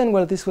existence?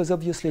 Well, this was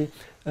obviously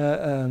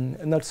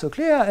not so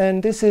clear.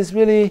 And this is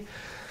really,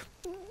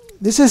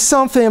 this is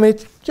something, I mean,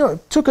 it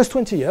took us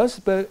 20 years,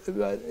 but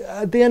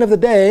at the end of the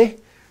day,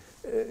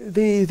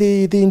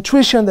 the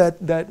intuition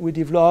that we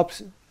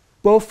developed,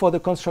 both for the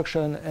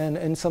construction and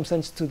in some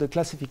sense to the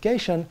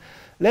classification,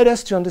 led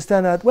us to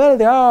understand that, well,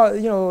 there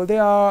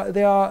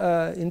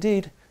are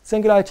indeed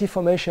singularity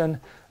formation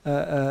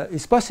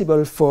is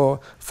possible for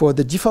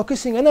the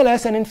defocusing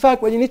NLS. And in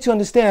fact, what you need to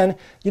understand,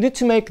 you need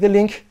to make the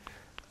link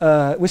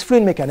with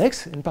fluid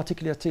mechanics, in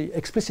particular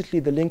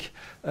explicitly the link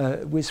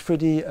with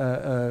 3D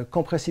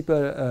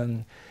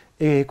compressible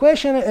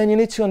equation. And you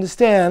need to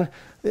understand,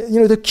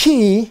 the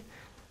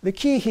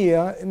key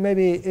here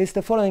maybe is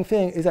the following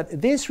thing, is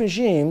that this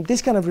regime,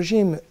 this kind of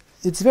regime,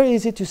 it's very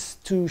easy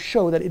to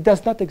show that it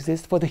does not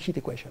exist for the heat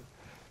equation.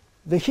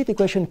 The heat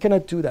equation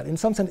cannot do that. In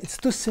some sense, it's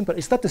too simple.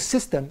 It's not a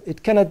system.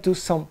 It cannot do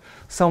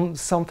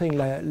something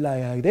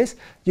like this.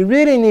 You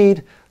really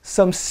need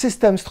some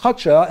system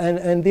structure,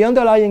 and the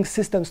underlying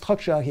system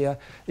structure here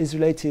is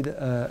related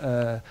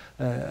to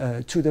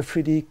the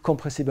 3D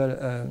compressible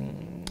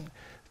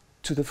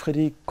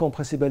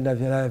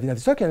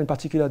Navier-Stokes, and in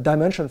particular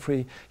dimension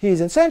free. Here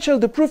is essential.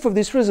 The proof of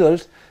this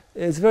result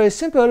is very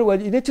simple.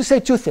 Well, you need to say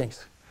two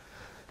things.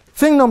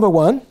 Thing number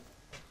one,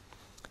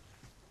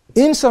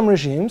 in some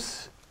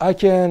regimes, I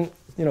can,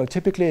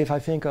 typically if I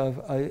think of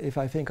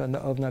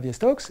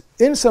Navier-Stokes,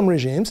 in some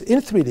regimes,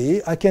 in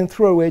 3D, I can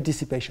throw away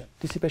dissipation.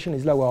 Dissipation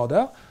is lower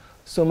order,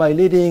 so my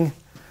leading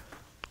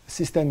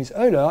system is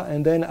Euler,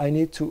 and then I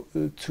need to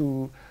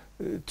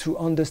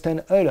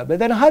understand Euler. But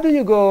then how do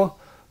you go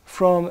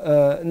from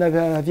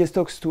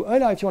Navier-Stokes to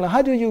Euler, if you want?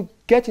 How do you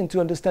get into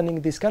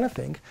understanding this kind of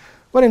thing?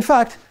 Well, in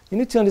fact, you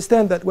need to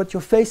understand that what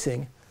you're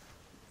facing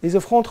is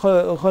a front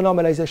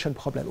renormalization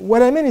problem.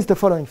 What I mean is the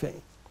following thing.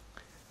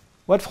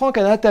 What Franck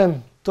and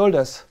Atem told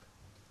us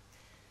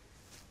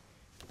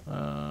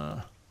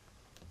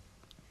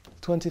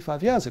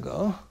 25 years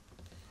ago,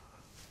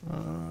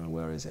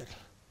 where is it?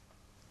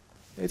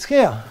 It's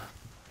here.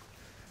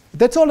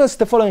 They told us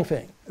the following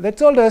thing. They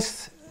told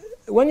us,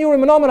 when you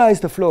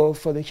renormalize the flow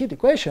for the heat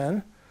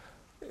equation,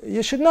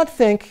 you should not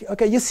think,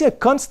 okay, you see a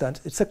constant,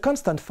 it's a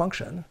constant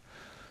function,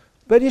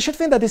 but you should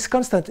think that this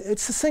constant,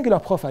 it's a singular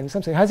profile in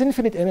some sense, it has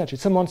infinite energy,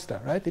 it's a monster,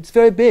 right? It's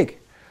very big.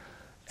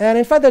 And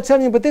in fact, they're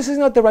telling you, but this is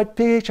not the right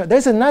picture.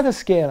 There's another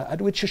scale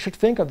at which you should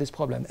think of this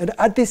problem. And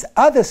at this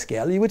other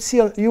scale, you will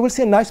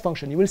see a nice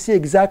function. You will see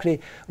exactly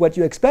what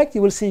you expect.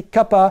 You will see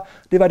kappa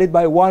divided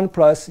by 1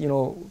 plus,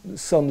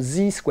 some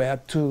z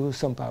squared to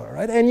some power,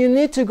 right? And you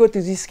need to go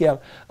to this scale,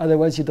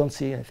 otherwise you don't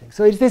see anything.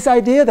 So it's this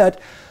idea that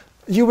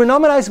you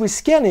renormalize with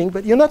scaling,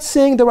 but you're not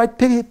seeing the right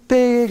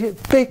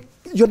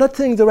you're not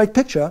seeing the right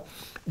picture.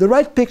 The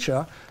right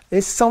picture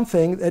is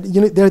something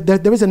that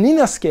there is an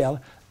inner scale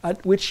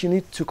at which you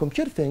need to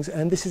compute things,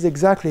 and this is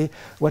exactly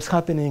what's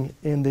happening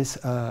in this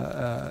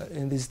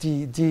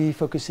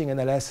defocusing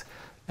NLS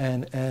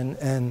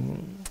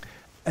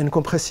and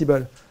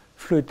compressible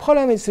fluid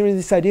problem. It's really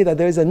this idea that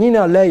there is an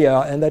inner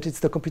layer, and that it's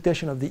the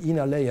computation of the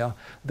inner layer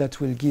that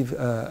will give.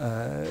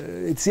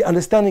 It's the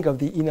understanding of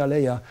the inner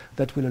layer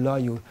that will allow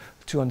you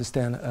to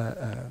understand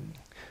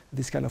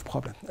this kind of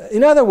problem.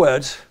 In other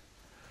words,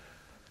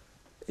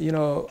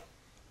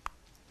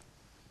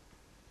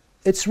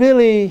 it's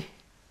really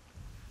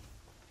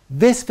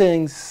these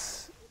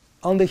things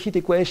on the heat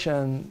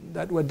equation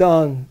that were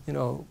done,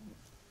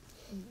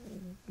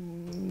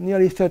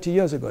 nearly 30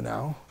 years ago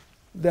now,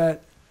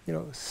 that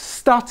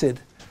started,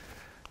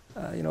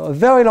 a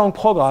very long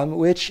program,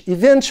 which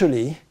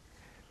eventually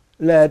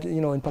led,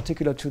 in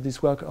particular to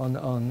this work on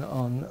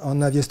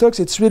Navier-Stokes.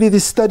 It's really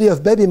this study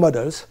of baby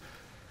models,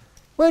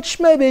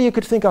 which maybe you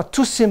could think are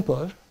too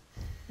simple.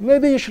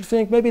 Maybe you should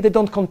think maybe they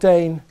don't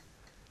contain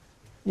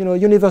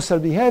universal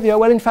behavior.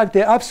 Well, in fact,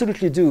 they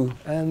absolutely do.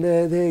 And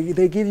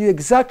they give you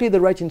exactly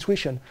the right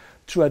intuition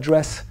to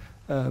address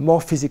more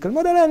physical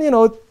model. And,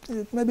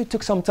 it maybe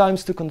took some time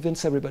to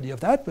convince everybody of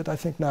that. But I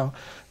think now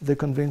the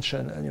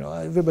convention,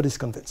 everybody's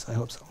convinced. I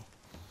hope so.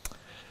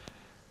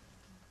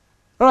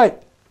 All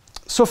right.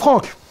 So,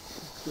 Franck.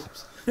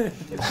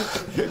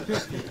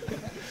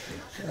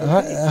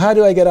 How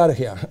do I get out of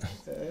here?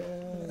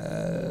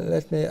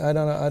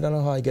 I don't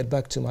know how I get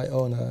back to my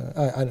own.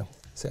 I know.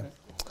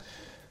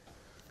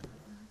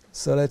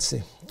 So let's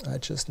see. I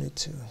just need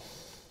to,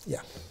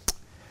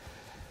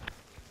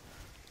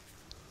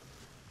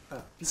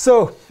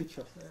 So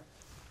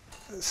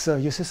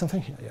you see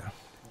something here? Yeah.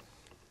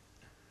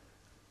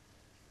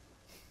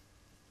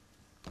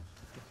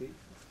 Okay,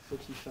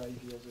 45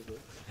 years ago.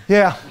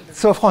 Yeah.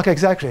 So Franck,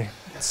 exactly.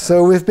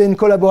 So we've been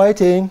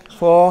collaborating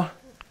for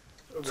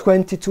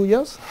 22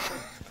 years,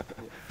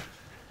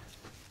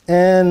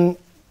 and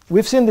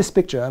we've seen this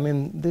picture. I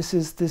mean, this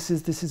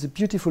is a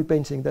beautiful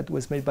painting that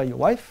was made by your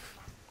wife.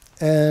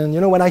 And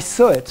when I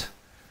saw it,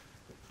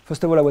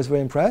 first of all, I was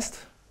very impressed.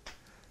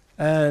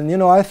 And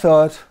I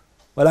thought,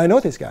 well, I know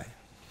this guy.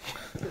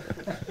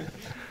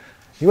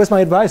 He was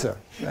my advisor,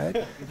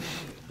 right?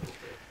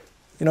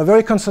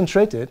 Very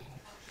concentrated,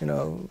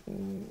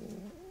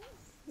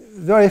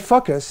 very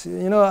focused.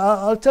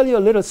 I'll tell you a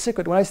little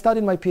secret. When I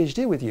started my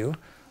PhD with you,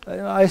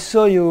 I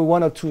saw you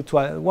one or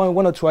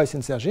twice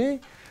in Cergy,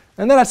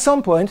 and then at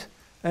some point,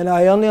 and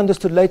I only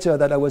understood later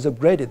that I was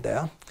upgraded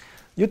there,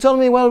 you told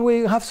me, well,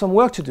 we have some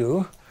work to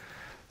do,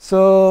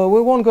 so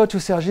we won't go to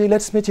Cergy,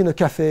 let's meet in a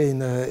cafe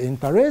in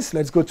Paris,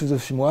 let's go to the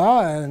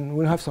Fumoir, and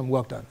we'll have some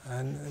work done.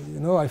 And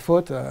I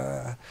thought,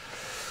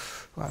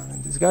 well,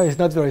 this guy is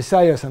not very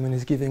serious. I mean,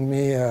 he's giving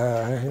me,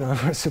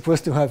 we're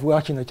supposed to have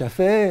work in a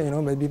cafe.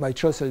 Maybe my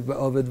choice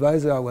of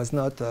advisor was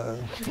not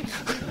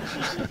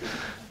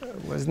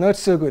was not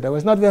so good. I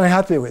was not very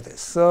happy with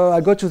this. So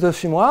I go to the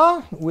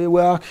Fumoir. We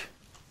work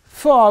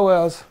 4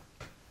 hours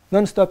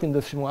non-stop in the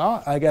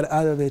Fumoir. I get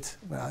out of it.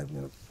 I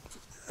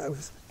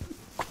was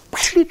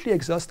completely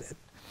exhausted.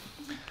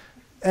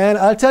 And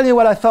I'll tell you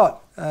what I thought.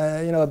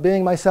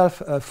 Being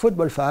myself a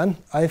football fan,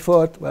 I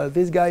thought, well,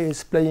 this guy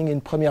is playing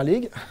in Premier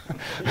League.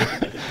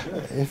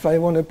 If I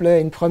want to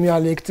play in Premier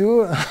League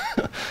too,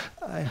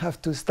 I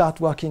have to start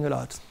working a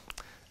lot,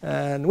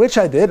 and which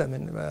I did. I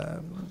mean,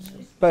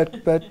 but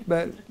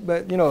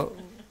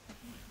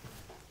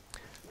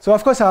So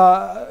of course,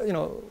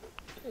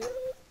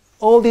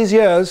 all these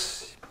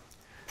years,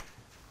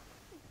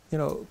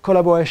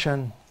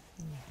 collaboration,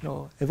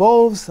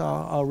 evolves.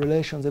 Our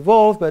relations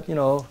evolve, but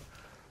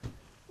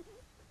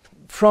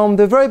from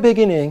the very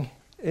beginning,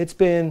 it's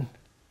been,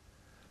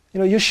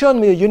 you showed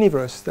me a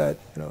universe that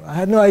I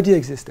had no idea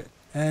existed,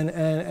 and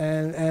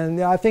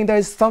I think there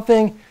is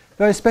something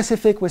very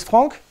specific with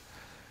Franck.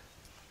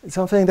 It's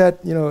something that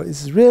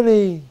is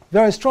really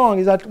very strong.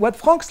 Is that what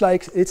Franck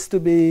likes? It's to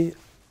be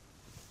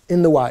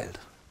in the wild,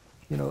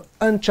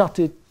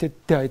 uncharted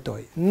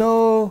territory.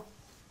 No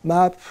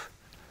map,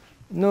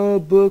 no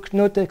book,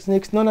 no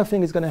techniques,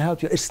 nothing is going to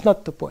help you. It's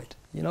not the point.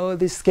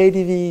 This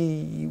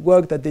KDV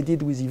work that they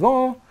did with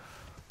Yvon.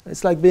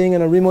 It's like being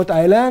in a remote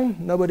island.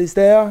 Nobody's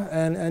there,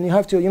 and you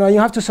have to, you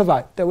have to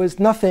survive. There was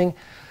nothing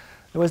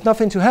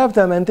to help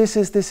them, and this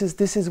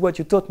is what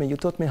you taught me. You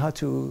taught me how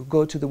to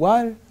go to the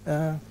wild,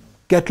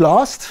 get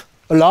lost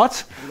a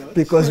lot,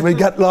 because we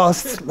got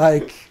lost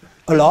like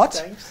a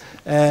lot,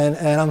 and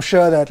I'm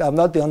sure that I'm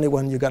not the only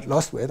one you got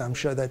lost with. I'm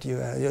sure that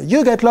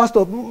you get lost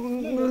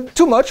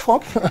too much,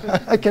 Franck.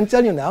 I can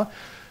tell you now,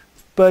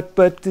 but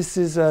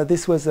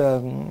this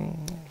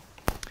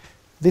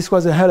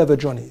was a hell of a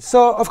journey.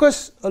 So, of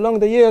course, along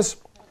the years,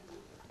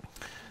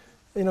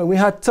 we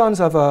had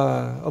tons of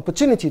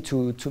opportunity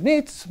to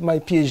meet. My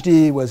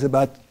PhD was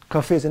about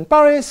cafes in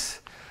Paris.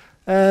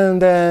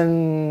 And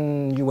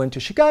then you went to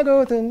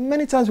Chicago. Then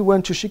many times we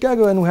went to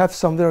Chicago, and we have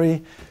some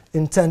very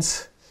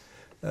intense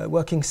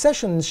working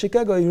sessions in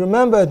Chicago. You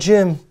remember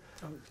Jim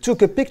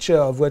took a picture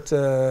of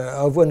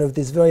one of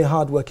these very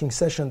hard working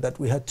sessions that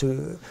we had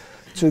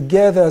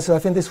together. So I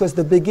think this was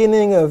the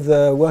beginning of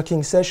the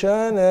working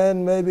session,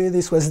 and maybe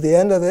this was the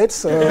end of it.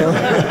 So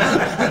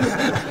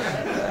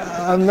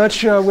I'm not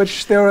sure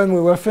which theorem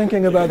we were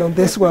thinking about on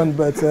this one,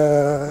 but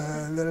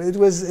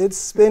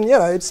it's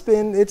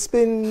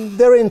been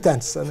very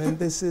intense. I mean,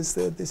 this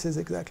is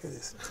exactly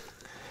this.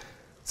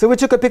 So we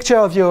took a picture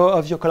of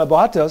your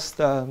collaborators.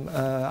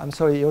 I'm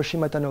sorry, Yoshi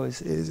Matano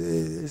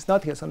is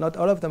not here, so not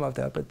all of them are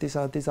there, but these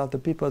are the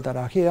people that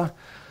are here.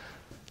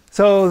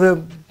 So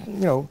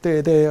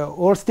they are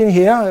all still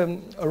here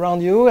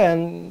around you,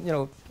 and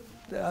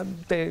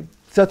they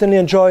certainly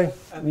enjoy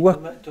work.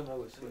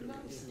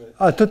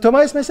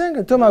 Thomas is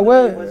missing? Thomas,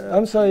 where?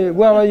 I'm sorry.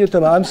 Where are you,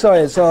 Thomas? I'm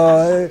sorry.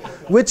 So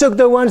we took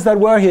the ones that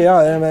were here.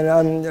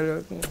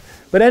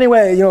 But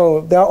anyway,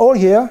 they are all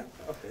here.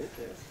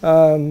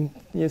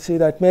 You see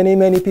that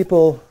many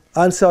people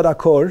answered our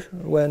call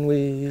when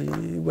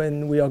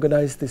we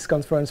organized this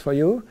conference for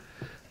you,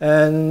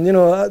 and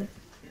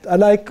I'd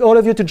like all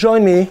of you to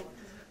join me,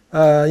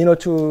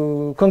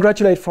 to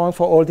congratulate Franck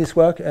for all this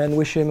work and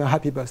wish him a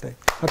happy birthday.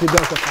 Happy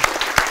birthday, Franck.